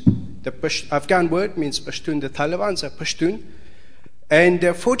Pashtuns. The Afghan word means Pashtun. The Talibans are Pashtun. And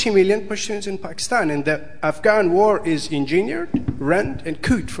there are 40 million Pashtuns in Pakistan. And the Afghan war is engineered, run, and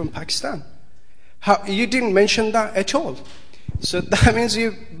cooked from Pakistan. You didn't mention that at all. So that means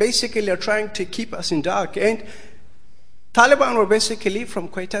you basically are trying to keep us in dark. And Taliban were basically from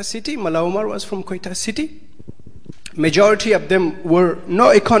Quetta City. Mullah Omar was from Quetta City. Majority of them were no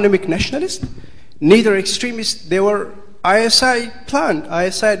economic nationalists, neither extremists. They were ISI planned,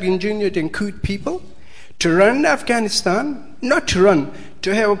 ISI engineered and cooked people to run Afghanistan, not to run,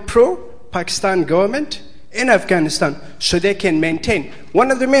 to have a pro-Pakistan government in Afghanistan so they can maintain.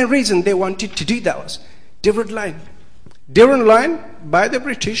 One of the main reasons they wanted to do that was Dividend Line. Dividend Line by the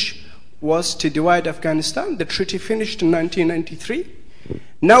British was to divide Afghanistan. The treaty finished in 1993.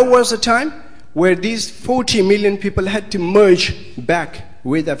 Now was the time where these 40 million people had to merge back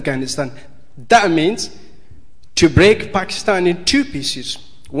with Afghanistan. That means to break Pakistan in 2 pieces.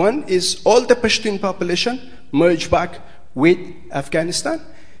 One is all the Pashtun population merge back with Afghanistan.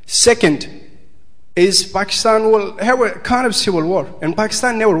 Second is Pakistan will have a kind of civil war, and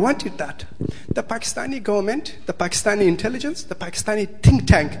Pakistan never wanted that. The Pakistani government, the Pakistani intelligence, the Pakistani think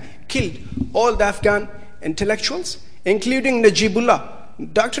tank killed all the Afghan intellectuals, including Najibullah.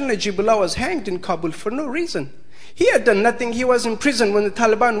 Dr. Najibullah was hanged in Kabul for no reason. He had done nothing. He was in prison when the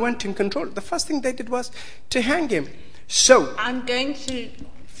Taliban went in control. The first thing they did was to hang him. So, I'm going to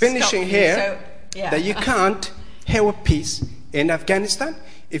finishing here, that you can't have a peace in Afghanistan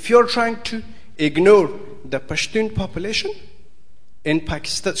if you're trying to ignore the Pashtun population in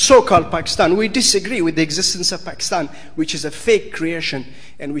Pakistan, so-called Pakistan. We disagree with the existence of Pakistan, which is a fake creation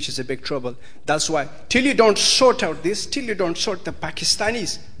and which is a big trouble. That's why, till you don't sort out this, till you don't sort the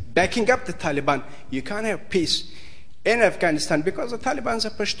Pakistanis backing up the Taliban, you can't have peace in Afghanistan, because the Taliban are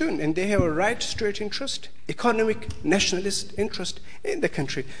Pashtun and they have a right straight interest, economic nationalist interest in the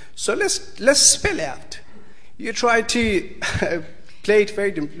country. So let's spell it out. You try to play it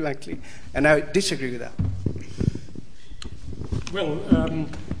very diplomatically, and I disagree with that. Well,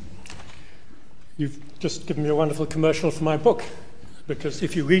 you've just given me a wonderful commercial for my book, because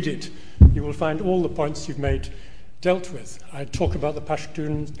if you read it, you will find all the points you've made dealt with. I talk about the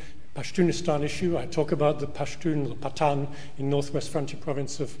Pashtunistan issue. I talk about the Pashtun, the Patan in northwest frontier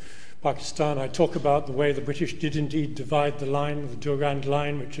province of Pakistan. I talk about the way the British did indeed divide the line, the Durand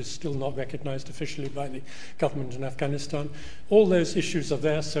line, which is still not recognized officially by the government in Afghanistan. All those issues are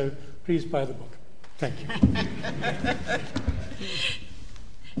there, so please buy the book. Thank you.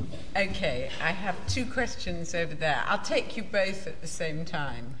 Okay, I have 2 questions over there. I'll take you both at the same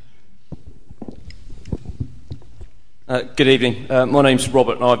time. Good evening. My name's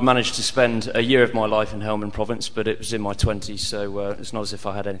Robert, and I've managed to spend a year of my life in Helmand province, but it was in my 20s, so it's not as if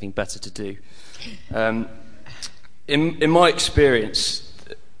I had anything better to do. In my experience,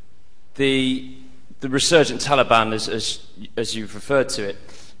 the resurgent Taliban, as you've referred to it,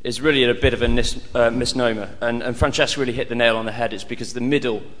 is really a bit of a misnomer. And Francesc really hit the nail on the head. It's because the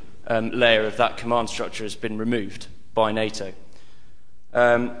middle layer of that command structure has been removed by NATO.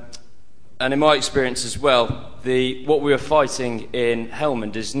 And in my experience as well, what we are fighting in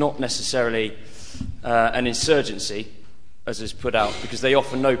Helmand is not necessarily an insurgency, as is put out, because they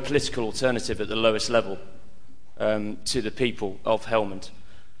offer no political alternative at the lowest level to the people of Helmand.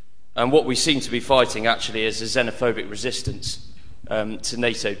 And what we seem to be fighting actually is a xenophobic resistance to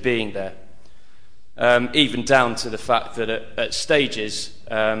NATO being there, even down to the fact that at stages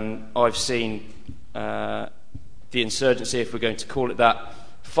I've seen the insurgency, if we're going to call it that,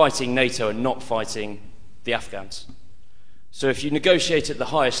 fighting NATO and not fighting the Afghans. So if you negotiate at the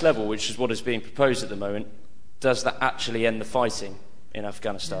highest level, which is what is being proposed at the moment, does that actually end the fighting in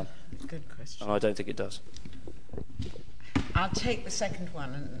Afghanistan? Yeah, good question. And I don't think it does. I'll take the second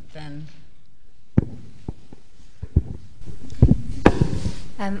one and then...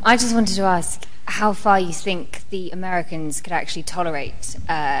 I just wanted to ask how far you think the Americans could actually tolerate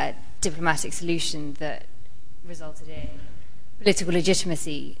a diplomatic solution that resulted in political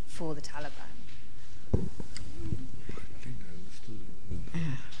legitimacy for the Taliban.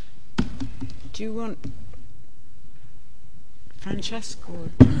 Do you want Francesc or...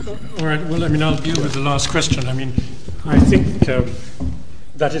 All right, well, I mean, I'll deal with the last question. I mean, I think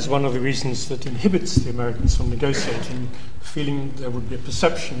that is one of the reasons that inhibits the Americans from negotiating, feeling there would be a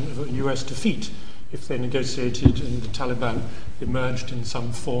perception of a US defeat if they negotiated and the Taliban emerged in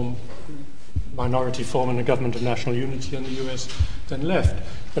some form, minority form, in a government of national unity, and the US then left.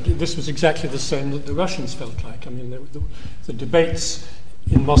 But this was exactly the same that the Russians felt like. I mean, the debates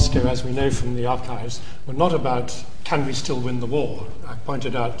in Moscow, as we know from the archives, were not about can we still win the war. I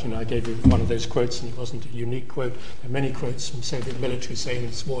pointed out, I gave you one of those quotes, and it wasn't a unique quote. There are many quotes from Soviet military saying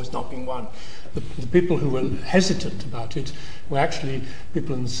this war is not being won. The people who were hesitant about it were actually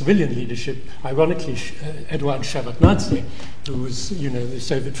people in the civilian leadership. Ironically, Eduard Shevardnadze, who was, the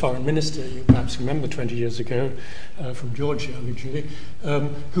Soviet foreign minister, you perhaps remember 20 years ago, from Georgia originally,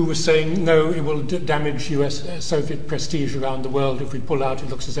 who was saying, no, it will damage Soviet prestige around the world if we pull out. It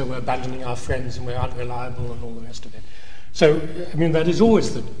looks as though we're abandoning our friends and we're unreliable and all the rest of it. So, I mean, that is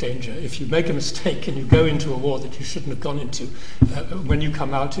always the danger. If you make a mistake and you go into a war that you shouldn't have gone into, when you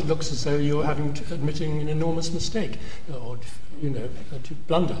come out, it looks as though you're admitting an enormous mistake, or, a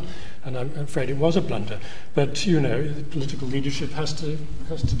blunder. And I'm afraid it was a blunder. But, the political leadership has to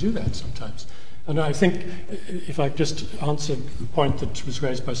do that sometimes. And I think, if I just answer the point that was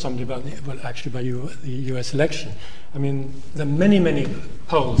raised by somebody about the US election, I mean, there are many, many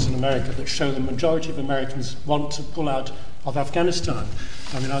polls in America that show the majority of Americans want to pull out of Afghanistan.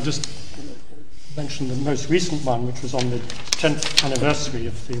 I mean, I'll just mention the most recent one, which was on the 10th anniversary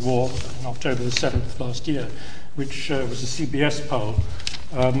of the war, on October the 7th last year, which was a CBS poll,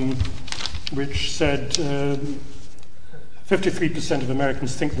 which said 53% of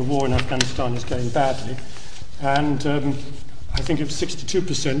Americans think the war in Afghanistan is going badly, and I think it was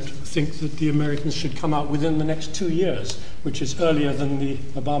 62% think that the Americans should come out within the next 2 years, which is earlier than the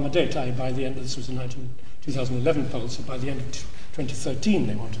Obama date. By the end of this was a 2011 poll, so by the end of 2013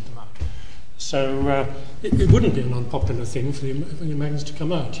 they wanted them out. So it wouldn't be an unpopular thing for the Americans to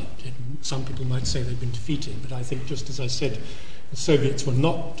come out. Some people might say they've been defeated, but I think, just as I said, the Soviets were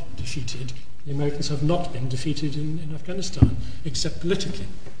not defeated. The Americans have not been defeated in Afghanistan, except politically.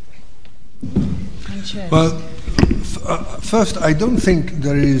 Well, first, I don't think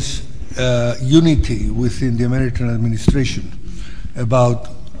there is unity within the American administration about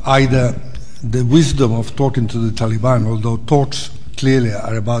either the wisdom of talking to the Taliban, although talks clearly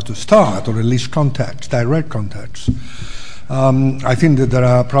are about to start, or at least contacts, direct contacts. I think that there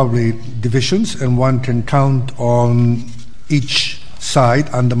are probably divisions, and one can count on each side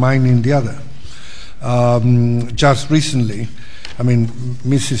undermining the other. Just recently, I mean,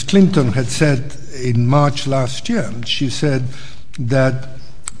 Mrs. Clinton had said in March last year, she said that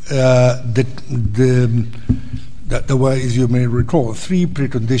that there were, as you may recall, 3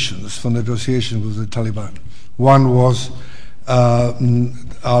 preconditions for negotiations with the Taliban. One was Taliban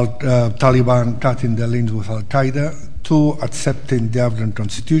cutting their links with Al-Qaeda, 2, accepting the Afghan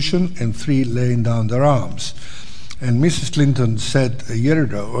constitution, and 3, laying down their arms. And Mrs. Clinton said a year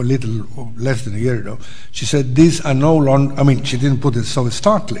ago, or a little less than a year ago, she said these are no longer, I mean, she didn't put it so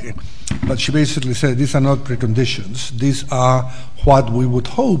starkly, but she basically said these are not preconditions, these are what we would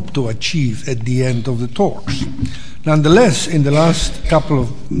hope to achieve at the end of the talks. Nonetheless, in the last couple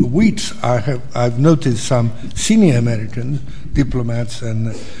of weeks, I've noticed some senior American diplomats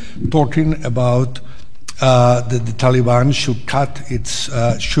and talking about that the Taliban should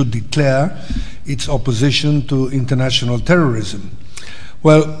declare its opposition to international terrorism.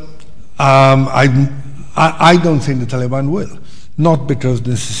 Well, I don't think the Taliban will. not because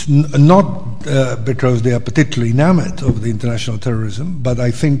because they are particularly enamored of the international terrorism, but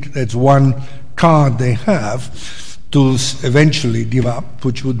I think that's one card they have to eventually give up,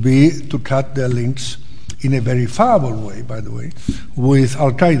 which would be to cut their links in a verifiable way, by the way, with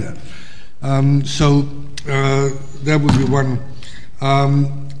Al-Qaeda. So that would be one.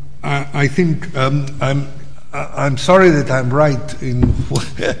 I think I'm sorry that I'm right in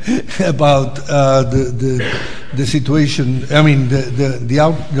about the situation. I mean,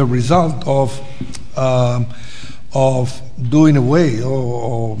 the result of doing away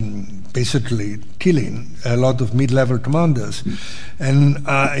or basically killing a lot of mid-level commanders,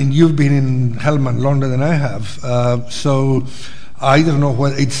 and you've been in Helmand longer than I have, so I don't know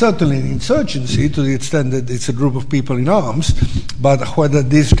whether it's certainly an insurgency to the extent that it's a group of people in arms, but whether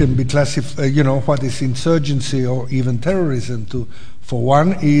this can be classified, what is insurgency or even terrorism for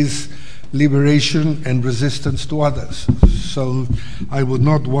one is liberation and resistance to others. So I would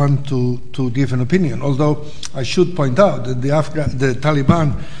not want to give an opinion, although I should point out that the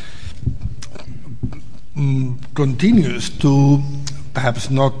Taliban continues to, perhaps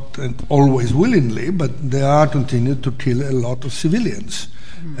not always willingly, but they are continued to kill a lot of civilians,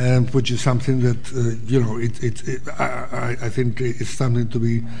 which is something that I think it's something to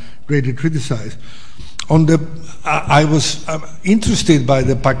be greatly criticized. I was interested by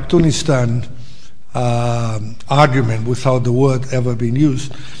the Pakhtunistan argument, without the word ever being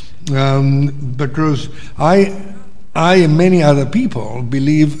used, because I and many other people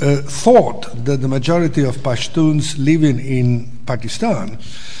thought that the majority of Pashtuns living in Pakistan,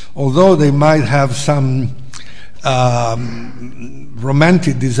 although they might have some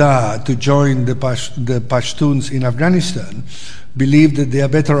romantic desire to join the Pashtuns in Afghanistan, believe that they are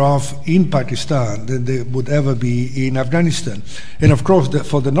better off in Pakistan than they would ever be in Afghanistan. And of course,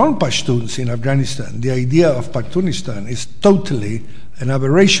 for the non-Pashtuns in Afghanistan, the idea of Pakhtunistan is totally an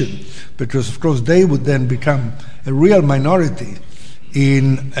aberration, because of course they would then become a real minority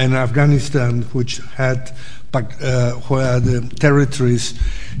in an Afghanistan which had where the territories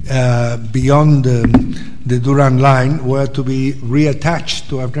beyond the Durand line were to be reattached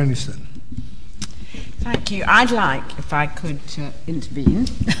to Afghanistan. Thank you. I'd like, if I could, intervene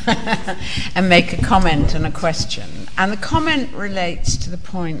and make a comment and a question. And the comment relates to the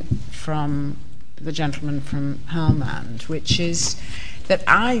point from the gentleman from Helmand, which is that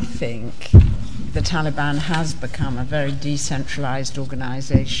I think the Taliban has become a very decentralized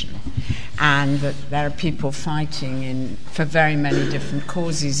organization, and that there are people fighting for very many different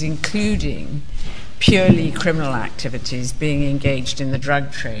causes, including purely criminal activities, being engaged in the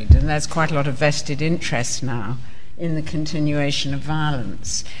drug trade. And there's quite a lot of vested interest now in the continuation of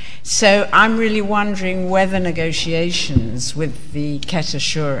violence. So I'm really wondering whether negotiations with the Quetta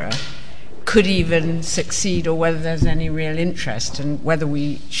Shura could even succeed, or whether there's any real interest, and whether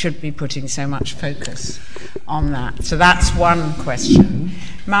we should be putting so much focus on that. So that's one question.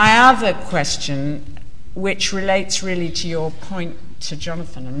 My other question, which relates really to your point to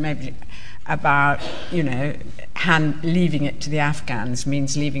Jonathan, and maybe about, leaving it to the Afghans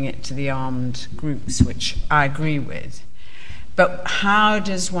means leaving it to the armed groups, which I agree with. But how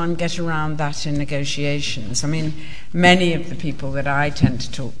does one get around that in negotiations? I mean, many of the people that I tend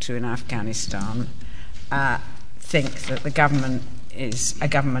to talk to in Afghanistan think that the government is a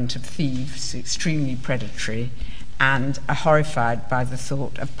government of thieves, extremely predatory, and are horrified by the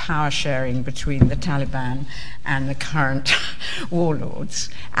thought of power sharing between the Taliban and the current warlords,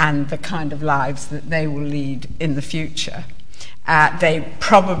 and the kind of lives that they will lead in the future. They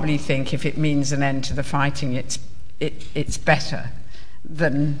probably think if it means an end to the fighting, it's better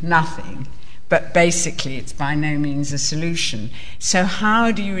than nothing, but basically it's by no means a solution. So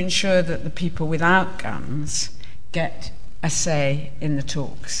how do you ensure that the people without guns get a say in the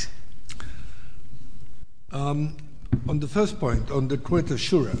talks? On the first point, on the Quetta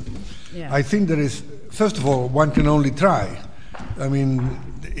Shura, I think there is, first of all, one can only try. I mean,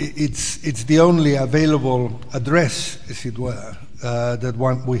 it's the only available address, as it were, that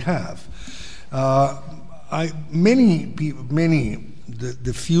we have.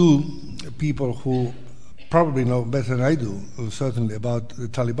 The few people who probably know better than I do, certainly about the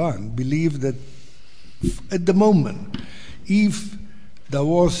Taliban, believe that at the moment, if there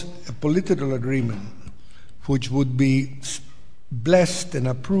was a political agreement which would be blessed and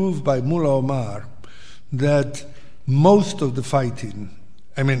approved by Mullah Omar, that most of the fighting,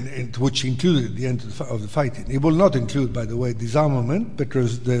 which included the end of the fighting. It will not include, by the way, disarmament,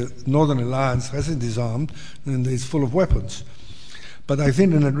 because the Northern Alliance hasn't disarmed and it's full of weapons. But I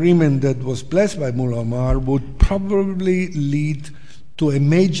think an agreement that was blessed by Mullah Omar would probably lead to a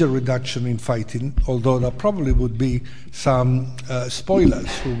major reduction in fighting, although there probably would be some spoilers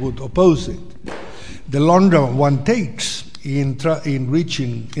who would oppose it. The longer one takes in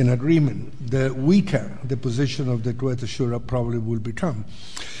reaching an agreement, the weaker the position of the Quetta Shura probably will become.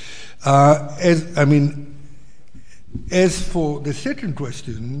 As for the second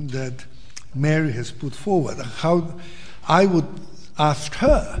question that Mary has put forward, how I would ask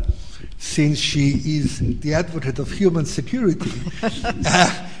her, since she is the advocate of human security,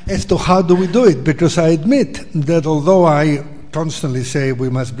 as to how do we do it? Because I admit that although I constantly say we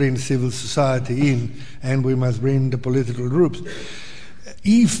must bring civil society in and we must bring the political groups,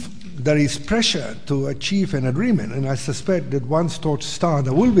 if there is pressure to achieve an agreement, and I suspect that once talks start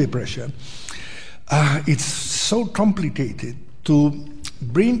there will be pressure, it's so complicated to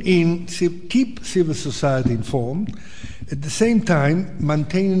bring in, keep civil society informed, at the same time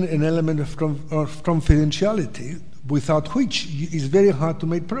maintaining an element of confidentiality, without which it's very hard to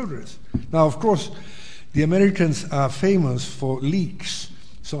make progress. Now, of course, the Americans are famous for leaks,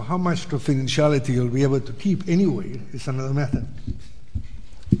 so how much confidentiality you'll be able to keep anyway is another matter.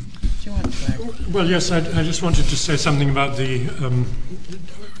 Do you want to add? Well, yes, I just wanted to say something about the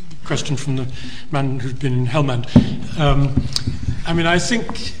question from the man who'd been in Helmand. I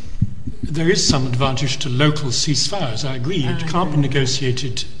think there is some advantage to local ceasefires. I agree. It can't be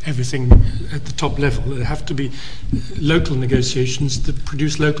negotiated everything at the top level. There have to be local negotiations that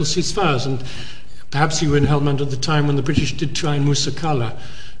produce local ceasefires. And perhaps you were in Helmand at the time when the British did try in Musa Qala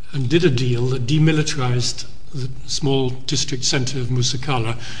and did a deal that demilitarized the small district center of Musa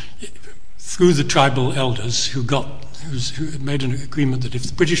Qala through the tribal elders who made an agreement that if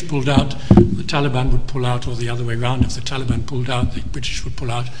the British pulled out, the Taliban would pull out, or the other way around. If the Taliban pulled out, the British would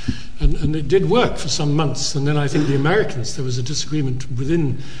pull out. And it did work for some months. And then I think the Americans, there was a disagreement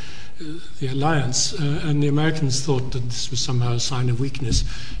within the alliance, and the Americans thought that this was somehow a sign of weakness.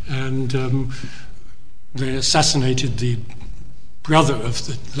 And they assassinated the brother of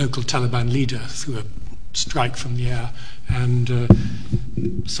the local Taliban leader through a strike from the air. And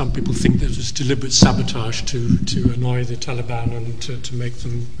some people think that it was deliberate sabotage to annoy the Taliban and to make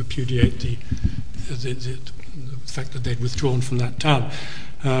them repudiate the fact that they'd withdrawn from that town.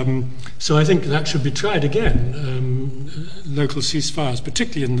 So I think that should be tried again, local ceasefires,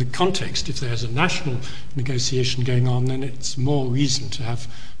 particularly in the context, if there's a national negotiation going on, then it's more reason to have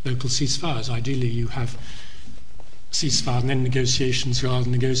local ceasefires. Ideally, you have ceasefire and then negotiations, rather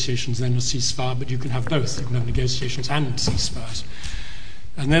than negotiations then a ceasefire, but you can have both. You can have negotiations and ceasefires.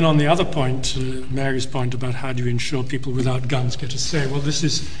 And then on the other point, Mary's point about how do you ensure people without guns get a say, well, this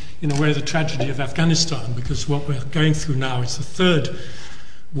is in a way the tragedy of Afghanistan, because what we're going through now is the third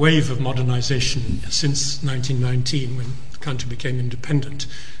wave of modernization since 1919, when the country became independent,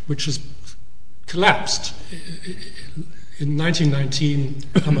 which has collapsed. In 1919,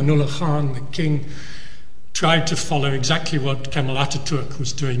 Amanullah Khan, the king, tried to follow exactly what Kemal Ataturk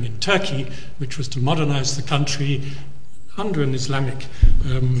was doing in Turkey, which was to modernize the country under an Islamic,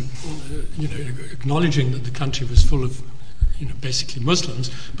 acknowledging that the country was full of, basically Muslims,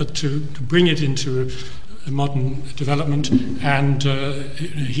 but to bring it into a modern development. And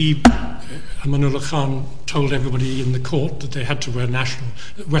Amanullah Khan told everybody in the court that they had to wear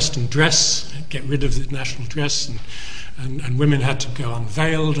Western dress, get rid of the national dress, and women had to go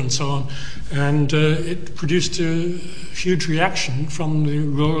unveiled and so on. And it produced a huge reaction from the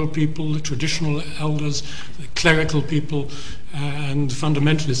rural people, the traditional elders, the clerical people, and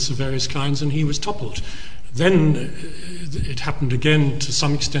fundamentalists of various kinds, and he was toppled. Then it happened again to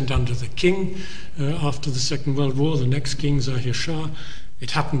some extent under the king after the Second World War, the next king, Zahir Shah. It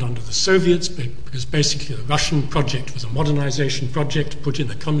happened under the Soviets because basically the Russian project was a modernization project, put in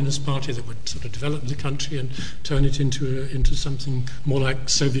the Communist Party that would sort of develop the country and turn it into something more like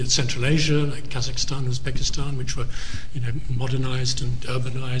Soviet Central Asia, like Kazakhstan, Uzbekistan, which were modernized and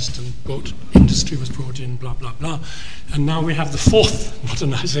urbanized, and industry was brought in, blah, blah, blah. And now we have the fourth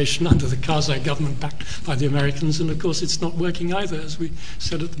modernization under the Karzai government backed by the Americans, and of course it's not working either, as we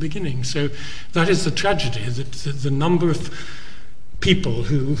said at the beginning. So that is the tragedy, that the number of people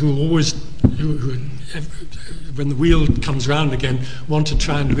who always, when the wheel comes round again, want to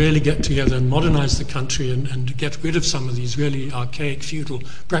try and really get together and modernize the country and get rid of some of these really archaic feudal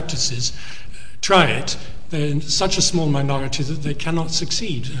practices, try it. They're in such a small minority that they cannot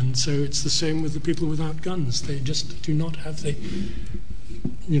succeed. And so it's the same with the people without guns. They just do not have the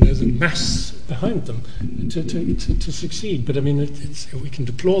mass behind them to succeed. But I mean, we can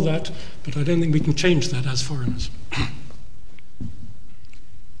deplore that, but I don't think we can change that as foreigners.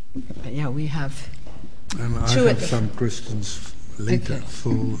 Yeah, we have. And I have some questions later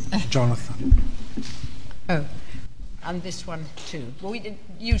for Jonathan. Oh, And this one too. Well,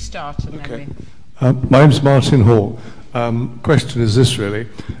 you start and okay. then My name's Martin Hall. Question is this really.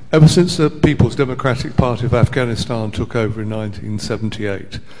 Ever since the People's Democratic Party of Afghanistan took over in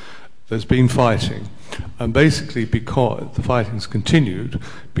 1978, there's been fighting. And basically because the fighting's continued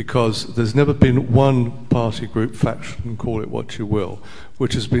because there's never been one party group faction, call it what you will,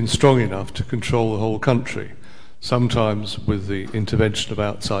 which has been strong enough to control the whole country. Sometimes with the intervention of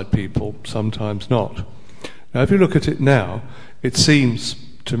outside people, sometimes not. Now, if you look at it now, it seems,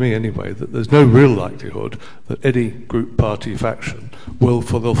 to me anyway, that there's no real likelihood that any group party faction will,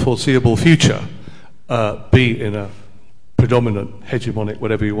 for the foreseeable future, be in a predominant, hegemonic,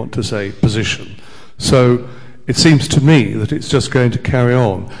 whatever you want to say, position. So it seems to me that it's just going to carry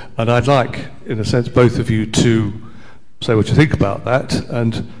on. And I'd like, in a sense, both of you to say what you think about that,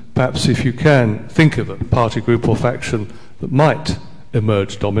 and perhaps if you can think of a party group or faction that might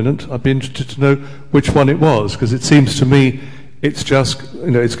emerge dominant, I'd be interested to know which one it was, because it seems to me it's just,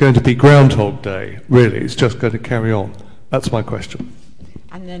 it's going to be Groundhog Day, really. It's just going to carry on. That's my question.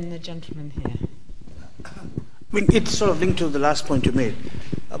 And then the gentleman here. I mean, it's sort of linked to the last point you made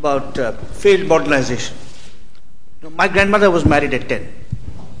about failed modernization. My grandmother was married at 10.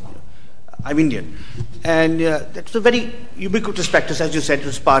 I'm Indian. And that's a very ubiquitous practice, as you said, it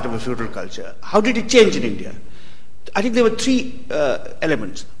was part of a feudal culture. How did it change in India? I think there were three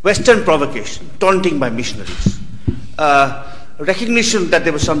elements. Western provocation, taunting by missionaries, recognition that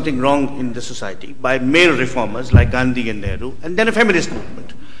there was something wrong in the society by male reformers like Gandhi and Nehru, and then a feminist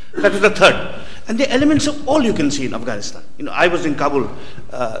movement. That was the third. And the elements of all you can see in Afghanistan. I was in Kabul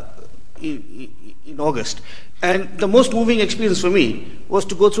in August, and the most moving experience for me was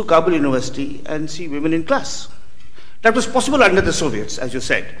to go through Kabul University and see women in class. That was possible under the Soviets, as you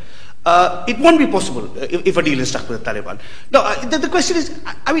said. It won't be possible if a deal is struck with the Taliban. Now, the question is,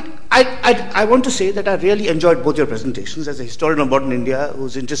 I want to say that I really enjoyed both your presentations. As a historian of modern India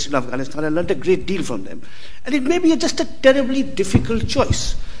who's interested in Afghanistan, I learned a great deal from them. And it may be just a terribly difficult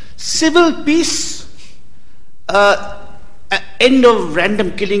choice. Civil peace, end of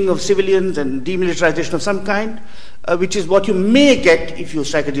random killing of civilians and demilitarization of some kind, which is what you may get if you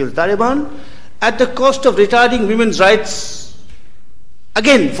strike a deal with the Taliban, at the cost of retarding women's rights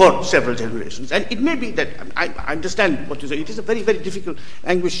again for several generations. And it may be that, I understand what you say, it is a very, very difficult,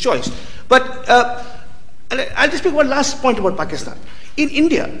 anguished choice. But I'll just make one last point about Pakistan. In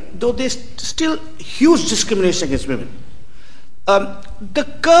India, though there's still huge discrimination against women, the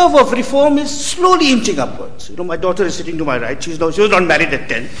curve of reform is slowly inching upwards. My daughter is sitting to my right. She was not married at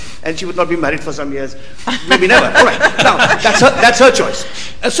 10, and she would not be married for some years, maybe never. All right. Now, that's her choice.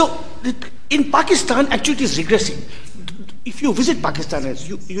 So, in Pakistan, actually it is regressing. If you visit Pakistan, as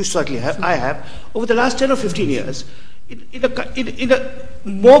you certainly have, I have, over the last 10 or 15 years, in a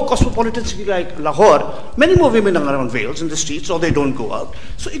more cosmopolitan city like Lahore, many more women are around Wales in the streets, or they don't go out.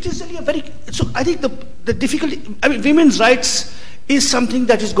 So it is really a very... So I think the difficulty... women's rights is something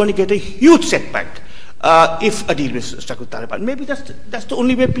that is going to get a huge setback if a deal is struck with Taliban. Maybe that's the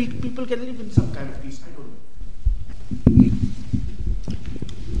only way people can live in some kind of peace. I don't know.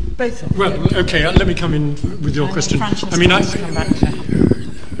 Well, okay, let me come in with your question. I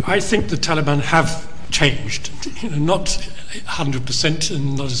think the Taliban have changed, not 100%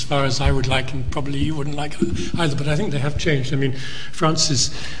 and not as far as I would like, and probably you wouldn't like either, but I think they have changed. Francis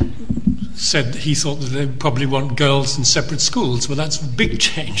said he thought that they probably want girls in separate schools. Well, that's a big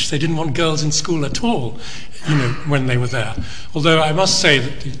change. They didn't want girls in school at all, when they were there. Although I must say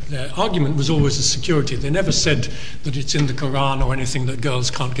that their argument was always the security. They never said that it's in the Quran or anything that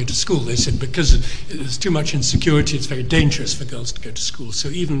girls can't go to school. They said because there's too much insecurity, it's very dangerous for girls to go to school. So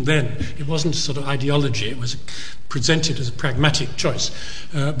even then, it wasn't a sort of ideology. It was presented as a pragmatic choice.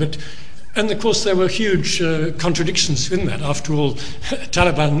 And of course there were huge contradictions in that. After all,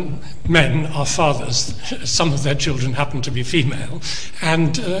 Taliban men are fathers. Some of their children happen to be female.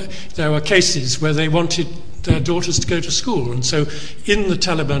 And there were cases where they wanted their daughters to go to school. And so in the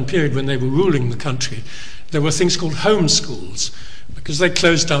Taliban period when they were ruling the country, there were things called home schools, because they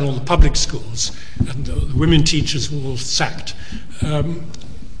closed down all the public schools and the women teachers were all sacked.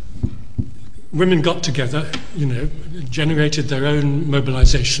 Women got together, generated their own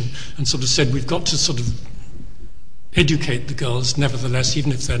mobilization and sort of said, we've got to sort of educate the girls, nevertheless,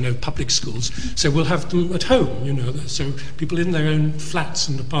 even if there are no public schools. So we'll have them at home, So people in their own flats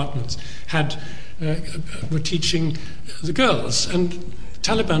and apartments were teaching the girls. And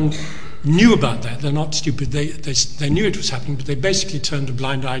Taliban knew about that. They're not stupid. They knew it was happening, but they basically turned a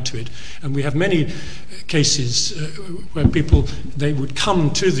blind eye to it. And we have many cases where they would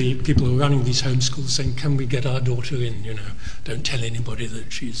come to the people who are running these homeschools saying, "Can we get our daughter in? Don't tell anybody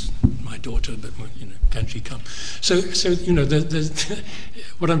that she's my daughter, but can she come?" So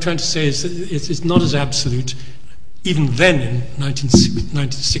what I'm trying to say is that it's not as absolute. Even then, in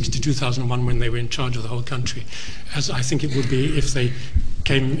 1996 to 2001, when they were in charge of the whole country, as I think it would be if they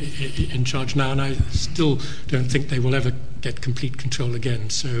came in charge now, and I still don't think they will ever get complete control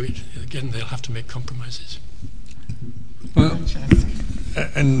again. So again, they'll have to make compromises. Well,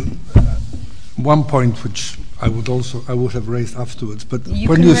 and one point which I would have raised afterwards, but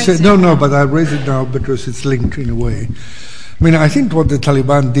when you said but I raise it now because it's linked in a way. I mean, I think what the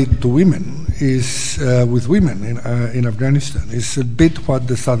Taliban did to women is, with women in Afghanistan, is a bit what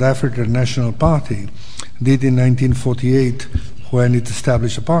the South African National Party did in 1948 when it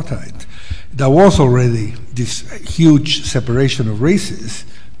established apartheid. There was already this huge separation of races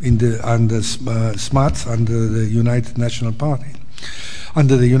under SMATS, under the United Party.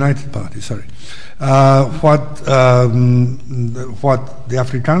 What the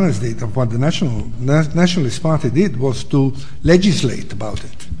Afrikaners did, and what the Nationalist Party did, was to legislate about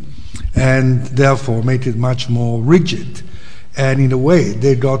it, and therefore make it much more rigid. And in a way,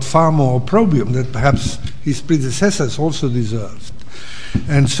 they got far more opprobrium that perhaps his predecessors also deserved.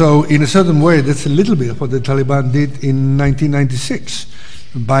 And so, in a certain way, that's a little bit of what the Taliban did in 1996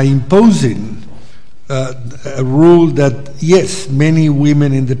 by imposing a rule that, yes, many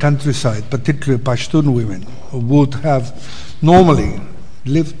women in the countryside, particularly Pashtun women, would have normally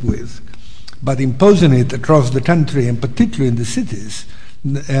lived with, but imposing it across the country, and particularly in the cities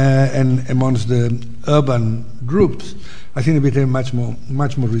and amongst the urban groups, I think it became much more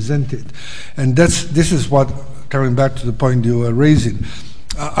resented. And this is what, coming back to the point you were raising,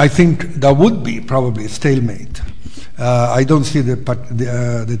 I think there would be probably a stalemate. I don't see the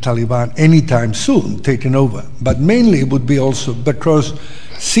Taliban anytime soon taking over, but mainly it would be also because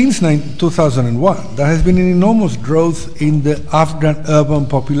since 2001 there has been an enormous growth in the Afghan urban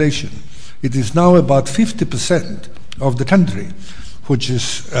population. It is now about 50% of the country, which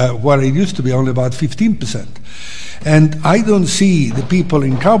is where it used to be only about 15%. And I don't see the people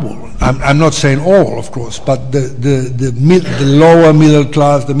in Kabul, I'm not saying all, of course, but the lower middle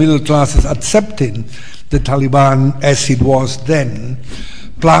class, the middle class is accepting the Taliban as it was then,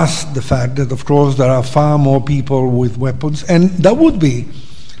 plus the fact that, of course, there are far more people with weapons, and there would be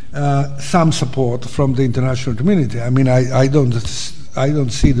some support from the international community. I mean, I don't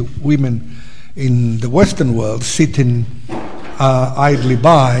see the women in the Western world sitting idly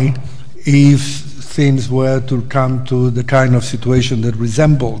by if things were to come to the kind of situation that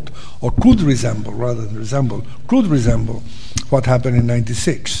resembled, or could resemble, rather than resemble, could resemble what happened in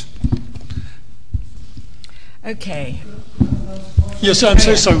 96. Okay. Yes, I'm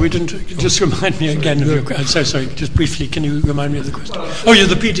so sorry. We didn't. Just remind me again of your question. I'm so sorry. Just briefly, can you remind me of the question? Oh, yeah,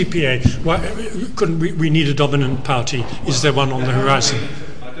 the PDPA. Why couldn't we need a dominant party? Is there one on the horizon?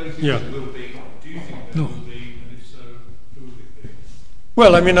 I don't think yeah. there will be. Do you think there will be? And if so, who will it be?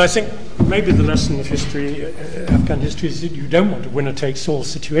 Well, I mean, I think maybe the lesson of history, Afghan history, is that you don't want a winner-takes-all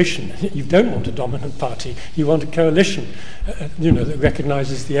situation. You don't want a dominant party. You want a coalition, that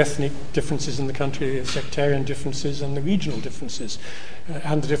recognises the ethnic differences in the country, the sectarian differences, and the regional differences,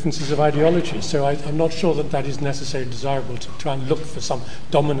 and the differences of ideology. So I'm not sure that is necessarily desirable to try and look for some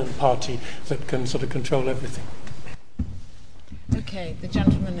dominant party that can sort of control everything. Okay, the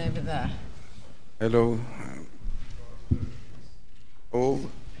gentleman over there. Hello. All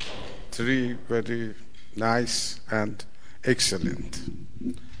three very nice and excellent.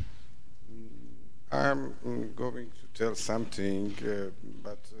 I'm going to tell something,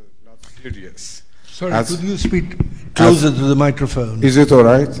 but not serious. Sorry, could you speak closer to the microphone? Is it all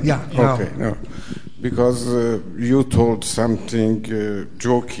right? Yeah. Okay, no. Because you told something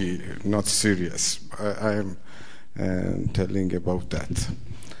jokey, not serious. I am telling about that.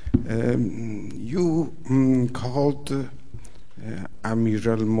 You called Amir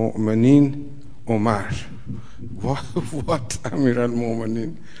al-Mu'minin Omar. What Amir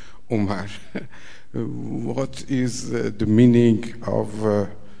al-Mu'minin Omar? What is the meaning of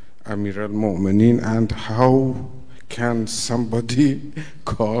Amir al-Mu'minin, and how can somebody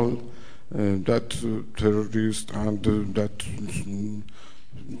call that terrorist and that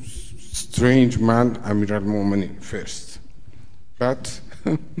strange man Amir al-Mu'minin first? But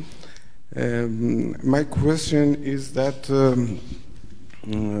my question is that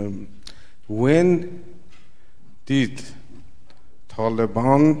when did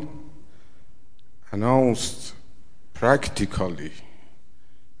Taliban announced practically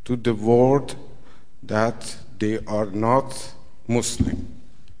to to the world that they are not Muslim.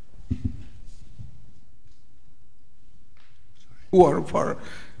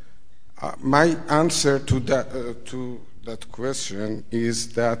 My answer to that question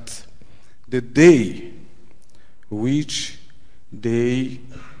is that the day which they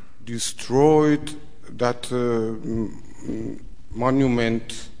destroyed that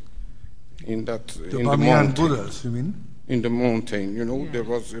monument in the mountain, Buddhas, you mean? In the mountain, there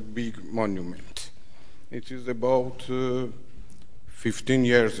was a big monument. It is about 15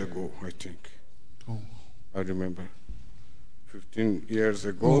 years ago, I think. Oh. I remember. 15 years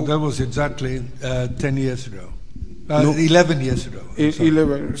ago. Oh, that was exactly 10 years ago. 11 years ago.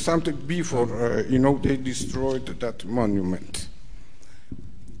 11, something before, they destroyed that monument.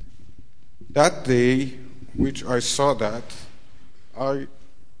 That day, which I saw that, I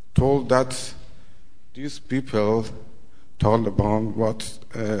told that these people, Taliban, what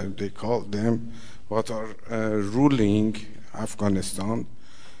they call them, what are ruling Afghanistan,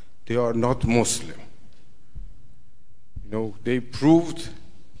 they are not Muslim. They proved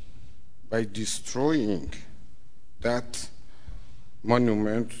by destroying that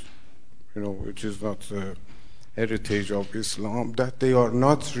monument, which is not a heritage of Islam, that they are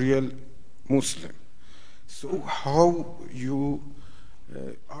not real Muslim. So how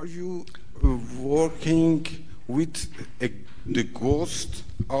are you working with the ghost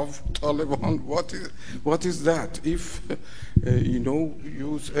of Taliban? What is that? If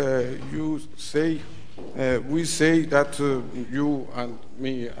you say. We say that you and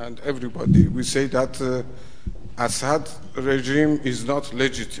me and everybody, we say that Assad regime is not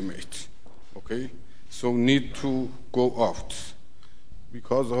legitimate, okay? So need to go out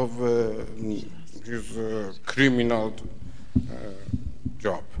because of his criminal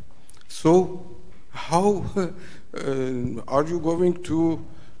job. So how are you going to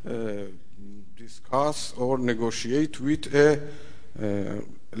discuss or negotiate with a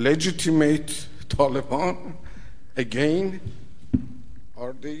legitimate Taliban again?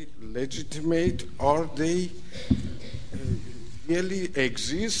 Are they legitimate? Are they really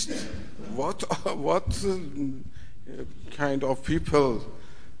exist? What kind of people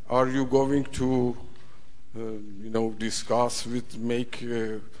are you going to discuss with? Make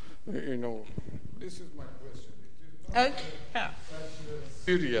this is my question. Okay.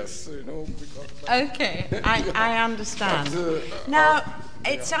 Serious, because okay, I understand. Now,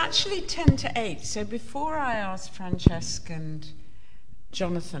 it's actually 10 to 8, so before I ask Francesc and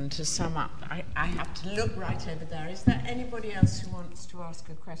Jonathan to sum up, I have to look right over there. Is there anybody else who wants to ask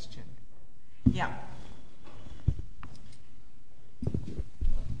a question? Yeah.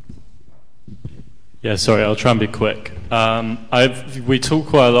 Yeah, sorry, I'll try and be quick. We talk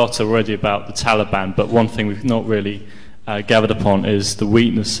quite a lot already about the Taliban, but one thing we've not really gathered upon is the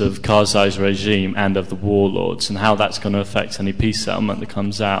weakness of Karzai's regime and of the warlords and how that's going to affect any peace settlement that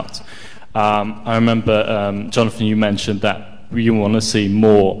comes out. I remember, Jonathan, you mentioned that you want to see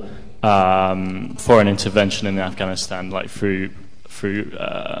more foreign intervention in Afghanistan, like through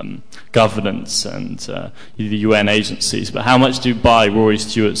governance and the UN agencies. But how much do you buy Rory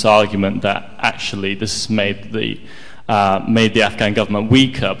Stewart's argument that actually this has made the Afghan government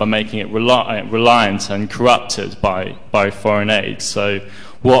weaker by making it reliant and corrupted by foreign aid? So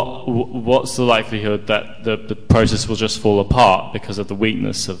what's the likelihood that the process will just fall apart because of the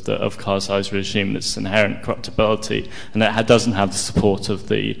weakness of Karzai's regime, this inherent corruptibility, and that doesn't have the support of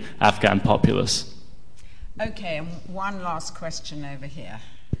the Afghan populace? Okay, and one last question over here.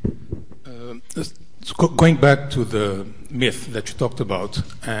 Going back to the myth that you talked about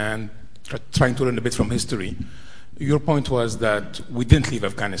and trying to learn a bit from history, your point was that we didn't leave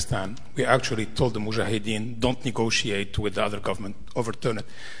Afghanistan. We actually told the Mujahideen, don't negotiate with the other government, overturn it.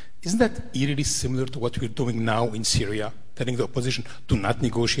 Isn't that eerily similar to what we're doing now in Syria, telling the opposition, do not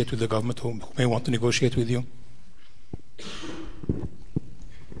negotiate with the government who may want to negotiate with you?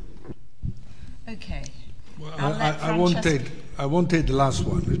 Okay. Well, I won't take the last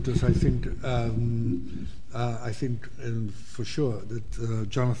one because I think for sure that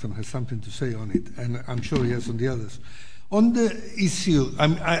Jonathan has something to say on it, and I'm sure he has on the others. On the issue,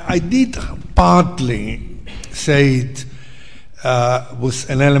 I did partly say it was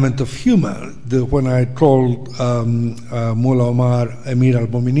an element of humor when I called Mullah Omar Emir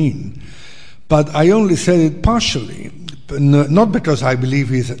al-Mu'mineen, but I only said it partially, not because I believe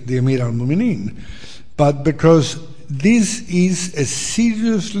he's the Emir al-Mu'mineen, but because this is a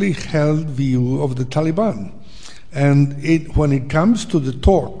seriously held view of the Taliban. And when it comes to the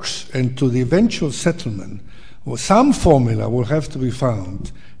talks and to the eventual settlement, some formula will have to be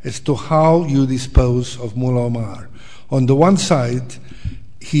found as to how you dispose of Mullah Omar. On the one side,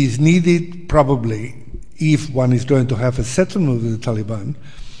 he is needed probably if one is going to have a settlement with the Taliban.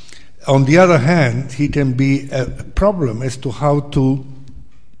 On the other hand, he can be a problem as to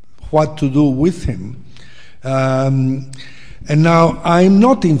what to do with him. And now I'm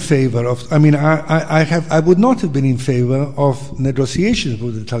not in favor of. I mean, I would not have been in favor of negotiations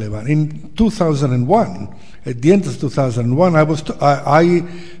with the Taliban in 2001. At the end of 2001, I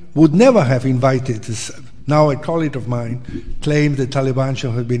would never have invited. Now a colleague of mine claimed the Taliban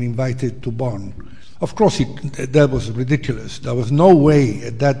should have been invited to Bonn. Of course, that was ridiculous. There was no way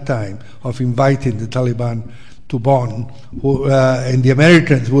at that time of inviting the Taliban to Bonn, and the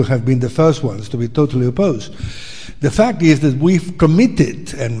Americans would have been the first ones to be totally opposed. The fact is that we've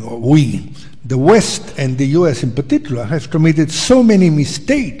committed, and the West and the US in particular, have committed so many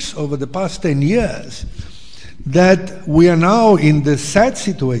mistakes over the past 10 years that we are now in the sad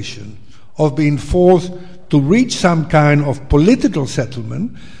situation of being forced to reach some kind of political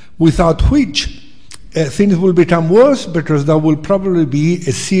settlement, without which things will become worse, because there will probably be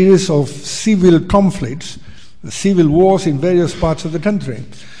a series of civil conflicts, civil wars in various parts of the country.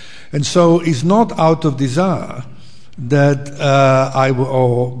 And so it's not out of desire that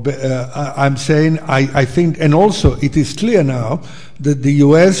I'm saying I think, and also it is clear now that the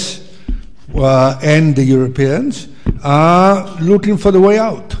US and the Europeans are looking for the way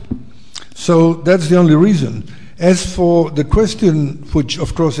out. So that's the only reason. As for the question, which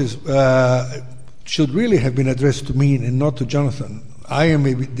of course is should really have been addressed to me and not to Jonathan, I am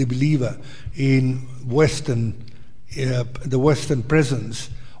the believer in the Western presence,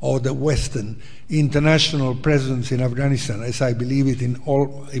 or the Western international presence in Afghanistan, as I believe it in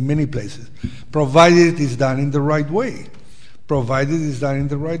many places, provided it is done in the right way. Provided it is done in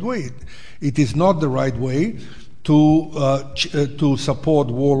the right way. It is not the right way to support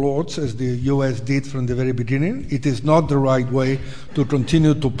warlords, as the US did from the very beginning. It is not the right way to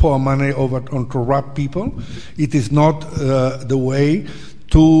continue to pour money on corrupt people. It is not the way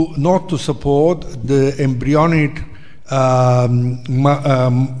not to support the embryonic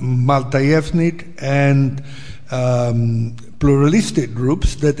multi-ethnic and pluralistic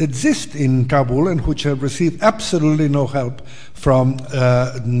groups that exist in Kabul and which have received absolutely no help from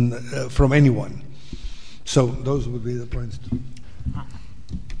anyone. So those would be the points.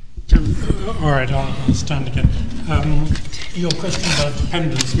 All right, I'll stand again. Your question about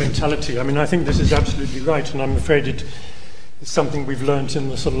dependence mentality, I mean, I think this is absolutely right, and I'm afraid it's something we've learned in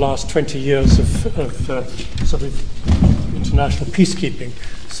the sort of last 20 years of sort of international peacekeeping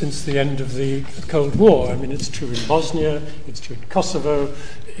since the end of the Cold War. I mean, it's true in Bosnia, it's true in Kosovo,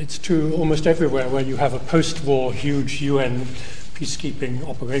 it's true almost everywhere where you have a post-war huge UN peacekeeping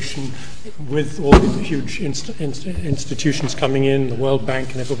operation with all the huge institutions coming in, the World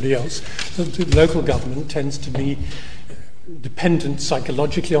Bank and everybody else. The local government tends to be dependent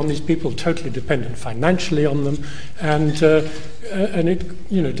psychologically on these people, totally dependent financially on them, and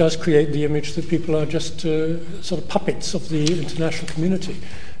it does create the image that people are just sort of puppets of the international community.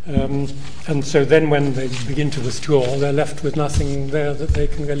 And so then when they begin to withdraw, they're left with nothing there that they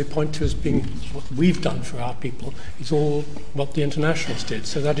can really point to as being what we've done for our people. It's all what the internationals did.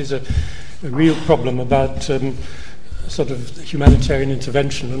 So that is a real problem about sort of humanitarian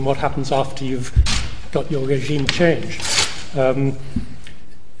intervention and what happens after you've got your regime changed. But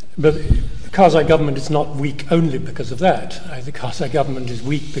the Karzai government is not weak only because of that. The Karzai government is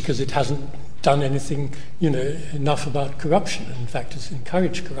weak because it hasn't done anything, enough about corruption. In fact, it's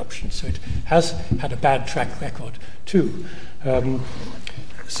encouraged corruption, so it has had a bad track record too. How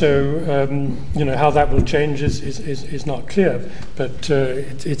that will change is not clear, but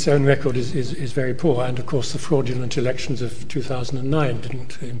its own record is very poor. And of course, the fraudulent elections of 2009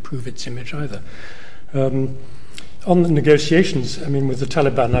 didn't improve its image either. On the negotiations, with the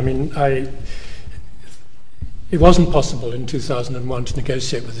Taliban, it wasn't possible in 2001 to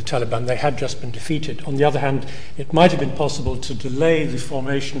negotiate with the Taliban. They had just been defeated. On the other hand, it might have been possible to delay the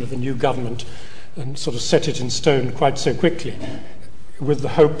formation of a new government and sort of set it in stone quite so quickly, with the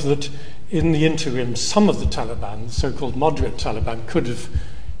hope that in the interim, some of the Taliban, the so-called moderate Taliban, could have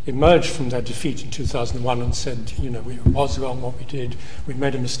emerged from their defeat in 2001 and said, it was wrong what we did, we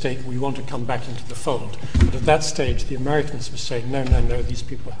made a mistake, we want to come back into the fold. But at that stage, the Americans were saying, no, these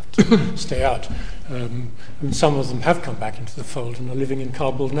people have to stay out. Some of them have come back into the fold and are living in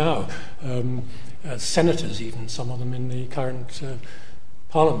Kabul now. Senators even, some of them in the current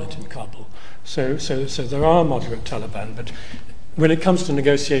parliament in Kabul. So there are moderate Taliban, but when it comes to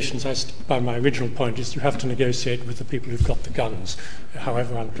negotiations, by my original point, is you have to negotiate with the people who've got the guns,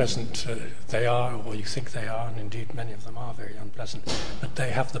 however unpleasant they are, or you think they are, and indeed many of them are very unpleasant. But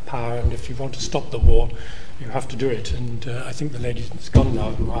they have the power, and if you want to stop the war, you have to do it. And I think the lady that's gone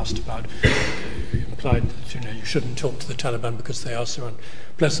now who asked about, implied that you shouldn't talk to the Taliban because they are so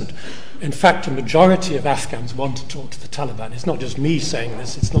unpleasant. In fact, a majority of Afghans want to talk to the Taliban. It's not just me saying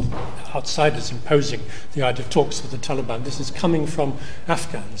this, it's not outsiders imposing the idea of talks with the Taliban. This is coming from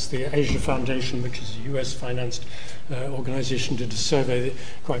Afghans. The Asia Foundation, which is a US-financed organization, did a survey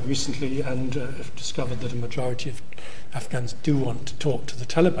quite recently and discovered that a majority of Afghans do want to talk to the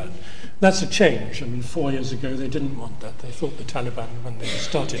Taliban. That's a change. I mean, 4 years ago they didn't want that. They thought the Taliban, when they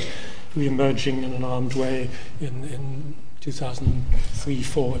started re-emerging in an armed way in 2003,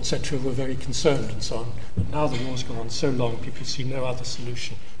 4, etc., were very concerned and so on. But now the war's gone on so long, people see no other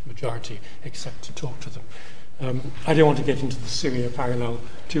solution, majority, except to talk to them. I don't want to get into the Syria parallel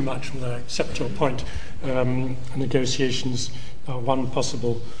too much, but I accept your point. Negotiations are one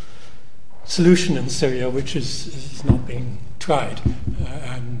possible solution in Syria, which is not being tried.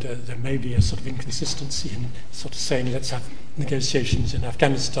 And there may be a sort of inconsistency in sort of saying let's have negotiations in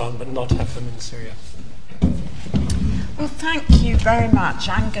Afghanistan but not have them in Syria. Well, thank you very much.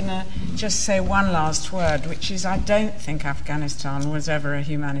 I'm going to just say one last word, which is I don't think Afghanistan was ever a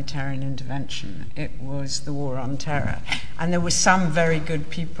humanitarian intervention. It was the war on terror. And there were some very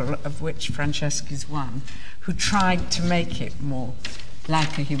good people, of which Francesc is one, who tried to make it more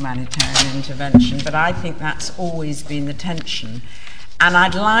like a humanitarian intervention. But I think that's always been the tension. And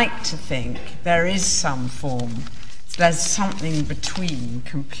I'd like to think there is some form, there's something between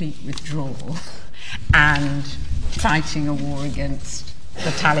complete withdrawal and fighting a war against the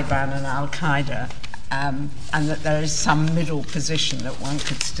Taliban and Al-Qaeda, and that there is some middle position that one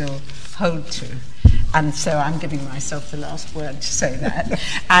could still hold to. And so I'm giving myself the last word to say that.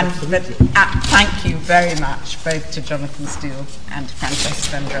 But thank you very much, both to Jonathan Steele and to Francesc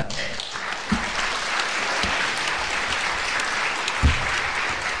Vendrell.